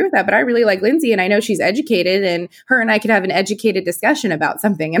really agree with that, but I really like Lindsay, and I know she's educated, and her and I could have an educated discussion about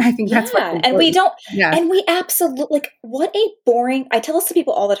something. And I think that's what. And we don't, and we absolutely, what a boring, I tell this to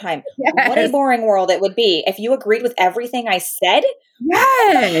people all the time, what a boring world it would be if you agreed with everything I said.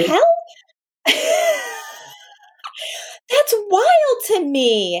 Yes. What the hell? That's wild to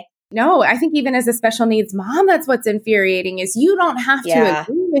me. No, I think even as a special needs mom, that's what's infuriating is you don't have to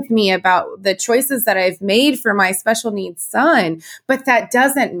agree with me about the choices that I've made for my special needs son, but that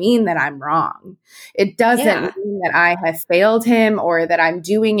doesn't mean that I'm wrong. It doesn't mean that I have failed him or that I'm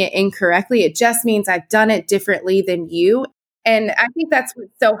doing it incorrectly. It just means I've done it differently than you. And I think that's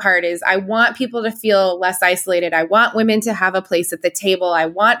what's so hard is I want people to feel less isolated. I want women to have a place at the table. I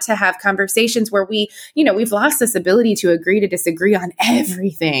want to have conversations where we've lost this ability to agree to disagree on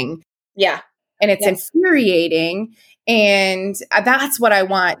everything. Yeah. And it's infuriating. And that's what I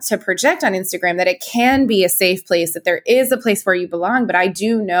want to project on Instagram, that it can be a safe place, that there is a place where you belong. But I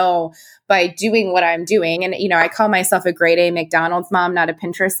do know by doing what I'm doing, and, I call myself a grade A McDonald's mom, not a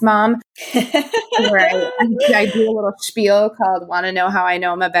Pinterest mom, where I do a little spiel called "Want to know how I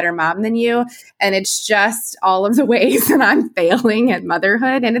know I'm a better mom than you?" And it's just all of the ways that I'm failing at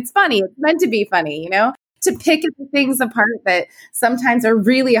motherhood. And it's funny. It's meant to be funny, to pick the things apart that sometimes are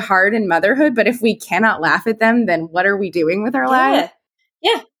really hard in motherhood. But if we cannot laugh at them, then what are we doing with our lives?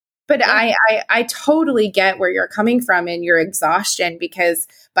 Yeah. But I totally get where you're coming from and your exhaustion, because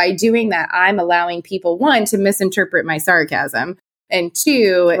by doing that, I'm allowing people, one, to misinterpret my sarcasm, and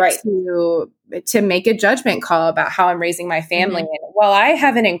two, to make a judgment call about how I'm raising my family. And while I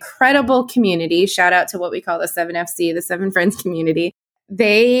have an incredible community, shout out to what we call the 7FC, the 7 Friends community,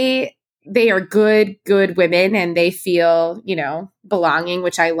 they are good women, and they feel, belonging,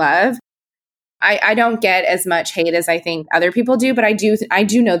 which I love. I don't get as much hate as I think other people do, but I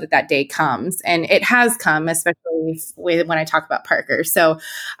do know that day comes, and it has come, especially when I talk about Parker. So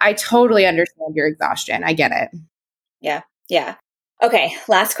I totally understand your exhaustion. I get it. Yeah. Yeah. Okay.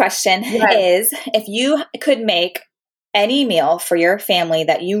 Last question is, if you could make any meal for your family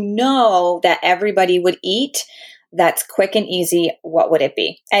that that everybody would eat, that's quick and easy, what would it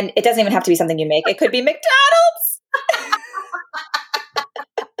be? And it doesn't even have to be something you make. It could be McDonald's.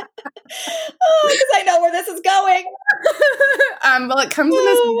 Because I know where this is going. Well, it comes in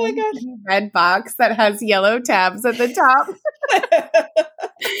this red box that has yellow tabs at the top.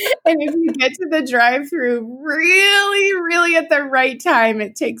 And if you get to the drive-thru really, really at the right time,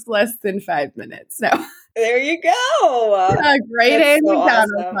 it takes less than 5 minutes. No. There you go. Great A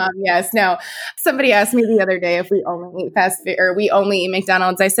McDonald's mom. Yes. No. Somebody asked me the other day if we only eat fast food or we only eat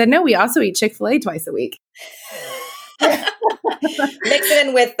McDonald's. I said, no, we also eat Chick-fil-A twice a week. Mix it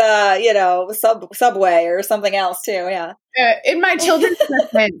in with, Subway or something else too. Yeah. In my children's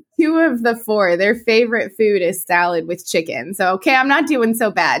assessment, 2 of the 4, their favorite food is salad with chicken. So, okay, I'm not doing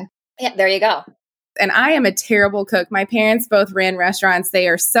so bad. Yeah, there you go. And I am a terrible cook. My parents both ran restaurants. They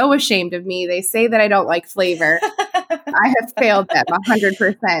are so ashamed of me. They say that I don't like flavor. I have failed them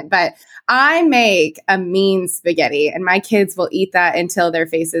 100%. But I make a mean spaghetti, and my kids will eat that until their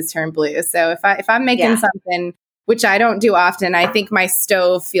faces turn blue. So if I'm making something, which I don't do often, I think my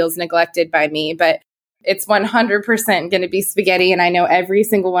stove feels neglected by me. But it's 100% going to be spaghetti, and I know every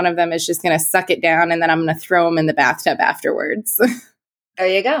single one of them is just going to suck it down, and then I'm going to throw them in the bathtub afterwards. There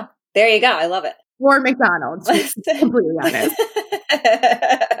you go. I love it. Or McDonald's, to be completely honest.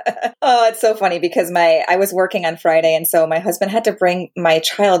 Oh, it's so funny because I was working on Friday, and so my husband had to bring my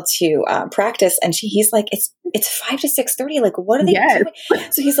child to practice, and he's like, it's 5 to 6:30. Like, what are they doing?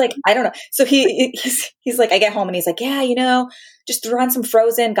 So he's like, I don't know. So he's like, I get home and he's like, yeah, just threw on some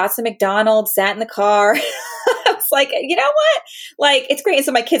Frozen, got some McDonald's, sat in the car. I was like, you know what? Like, it's great. And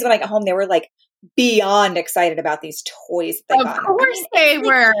so my kids, when I got home, they were like beyond excited about these toys they got. Of course they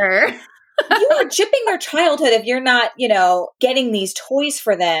were. You are chipping their childhood if you're not, getting these toys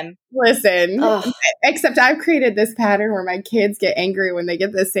for them. Listen, except I've created this pattern where my kids get angry when they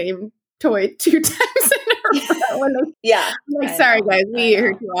get the same toy 2 times in a Yeah. Sorry guys, we eat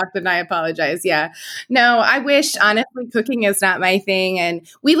her too often. I apologize. Yeah. No, I wish, honestly, cooking is not my thing. And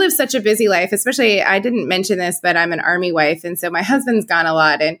we live such a busy life, especially, I didn't mention this, but I'm an Army wife. And so my husband's gone a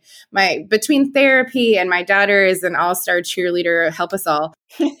lot. And between therapy and my daughter is an all-star cheerleader, help us all,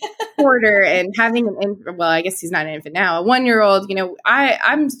 supporter, and having I guess he's not an infant now, a 1-year-old,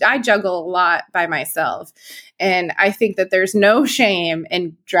 I juggle a lot by myself. And I think that there's no shame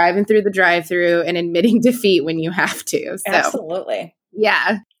in driving through the drive-through and admitting defeat when you have to. So, absolutely.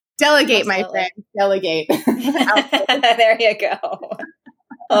 Yeah. Delegate, my friend. Delegate. There you go.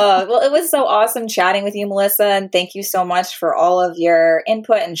 Well, it was so awesome chatting with you, Melissa. And thank you so much for all of your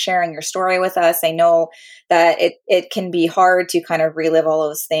input and sharing your story with us. I know that it can be hard to kind of relive all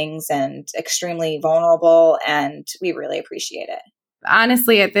those things and extremely vulnerable. And we really appreciate it.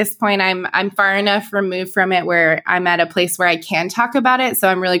 Honestly, at this point, I'm far enough removed from it where I'm at a place where I can talk about it. So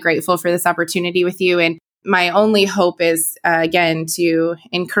I'm really grateful for this opportunity with you. And my only hope is, again, to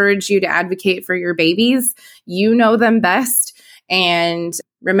encourage you to advocate for your babies. You know them best. And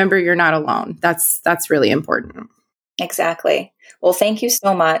remember, you're not alone. That's really important. Exactly. Well, thank you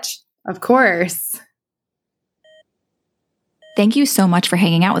so much. Of course. Thank you so much for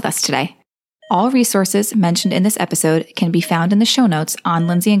hanging out with us today. All resources mentioned in this episode can be found in the show notes on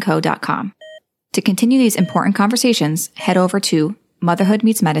lindsayandco.com. To continue these important conversations, head over to Motherhood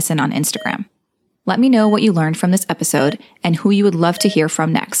Meets Medicine on Instagram. Let me know what you learned from this episode and who you would love to hear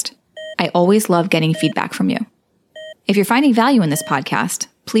from next. I always love getting feedback from you. If you're finding value in this podcast,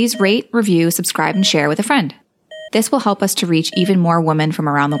 please rate, review, subscribe, and share with a friend. This will help us to reach even more women from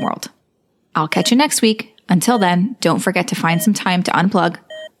around the world. I'll catch you next week. Until then, don't forget to find some time to unplug,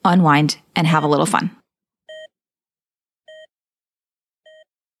 unwind, and have a little fun.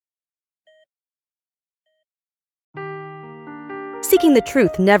 Seeking the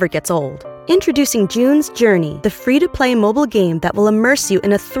truth never gets old. Introducing June's Journey, the free-to-play mobile game that will immerse you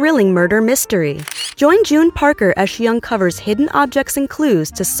in a thrilling murder mystery. Join June Parker as she uncovers hidden objects and clues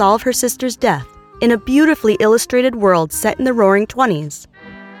to solve her sister's death in a beautifully illustrated world set in the Roaring '20s.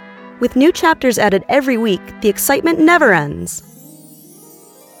 With new chapters added every week, the excitement never ends.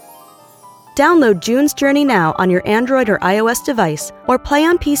 Download June's Journey now on your Android or iOS device, or play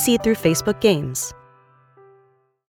on PC through Facebook Games.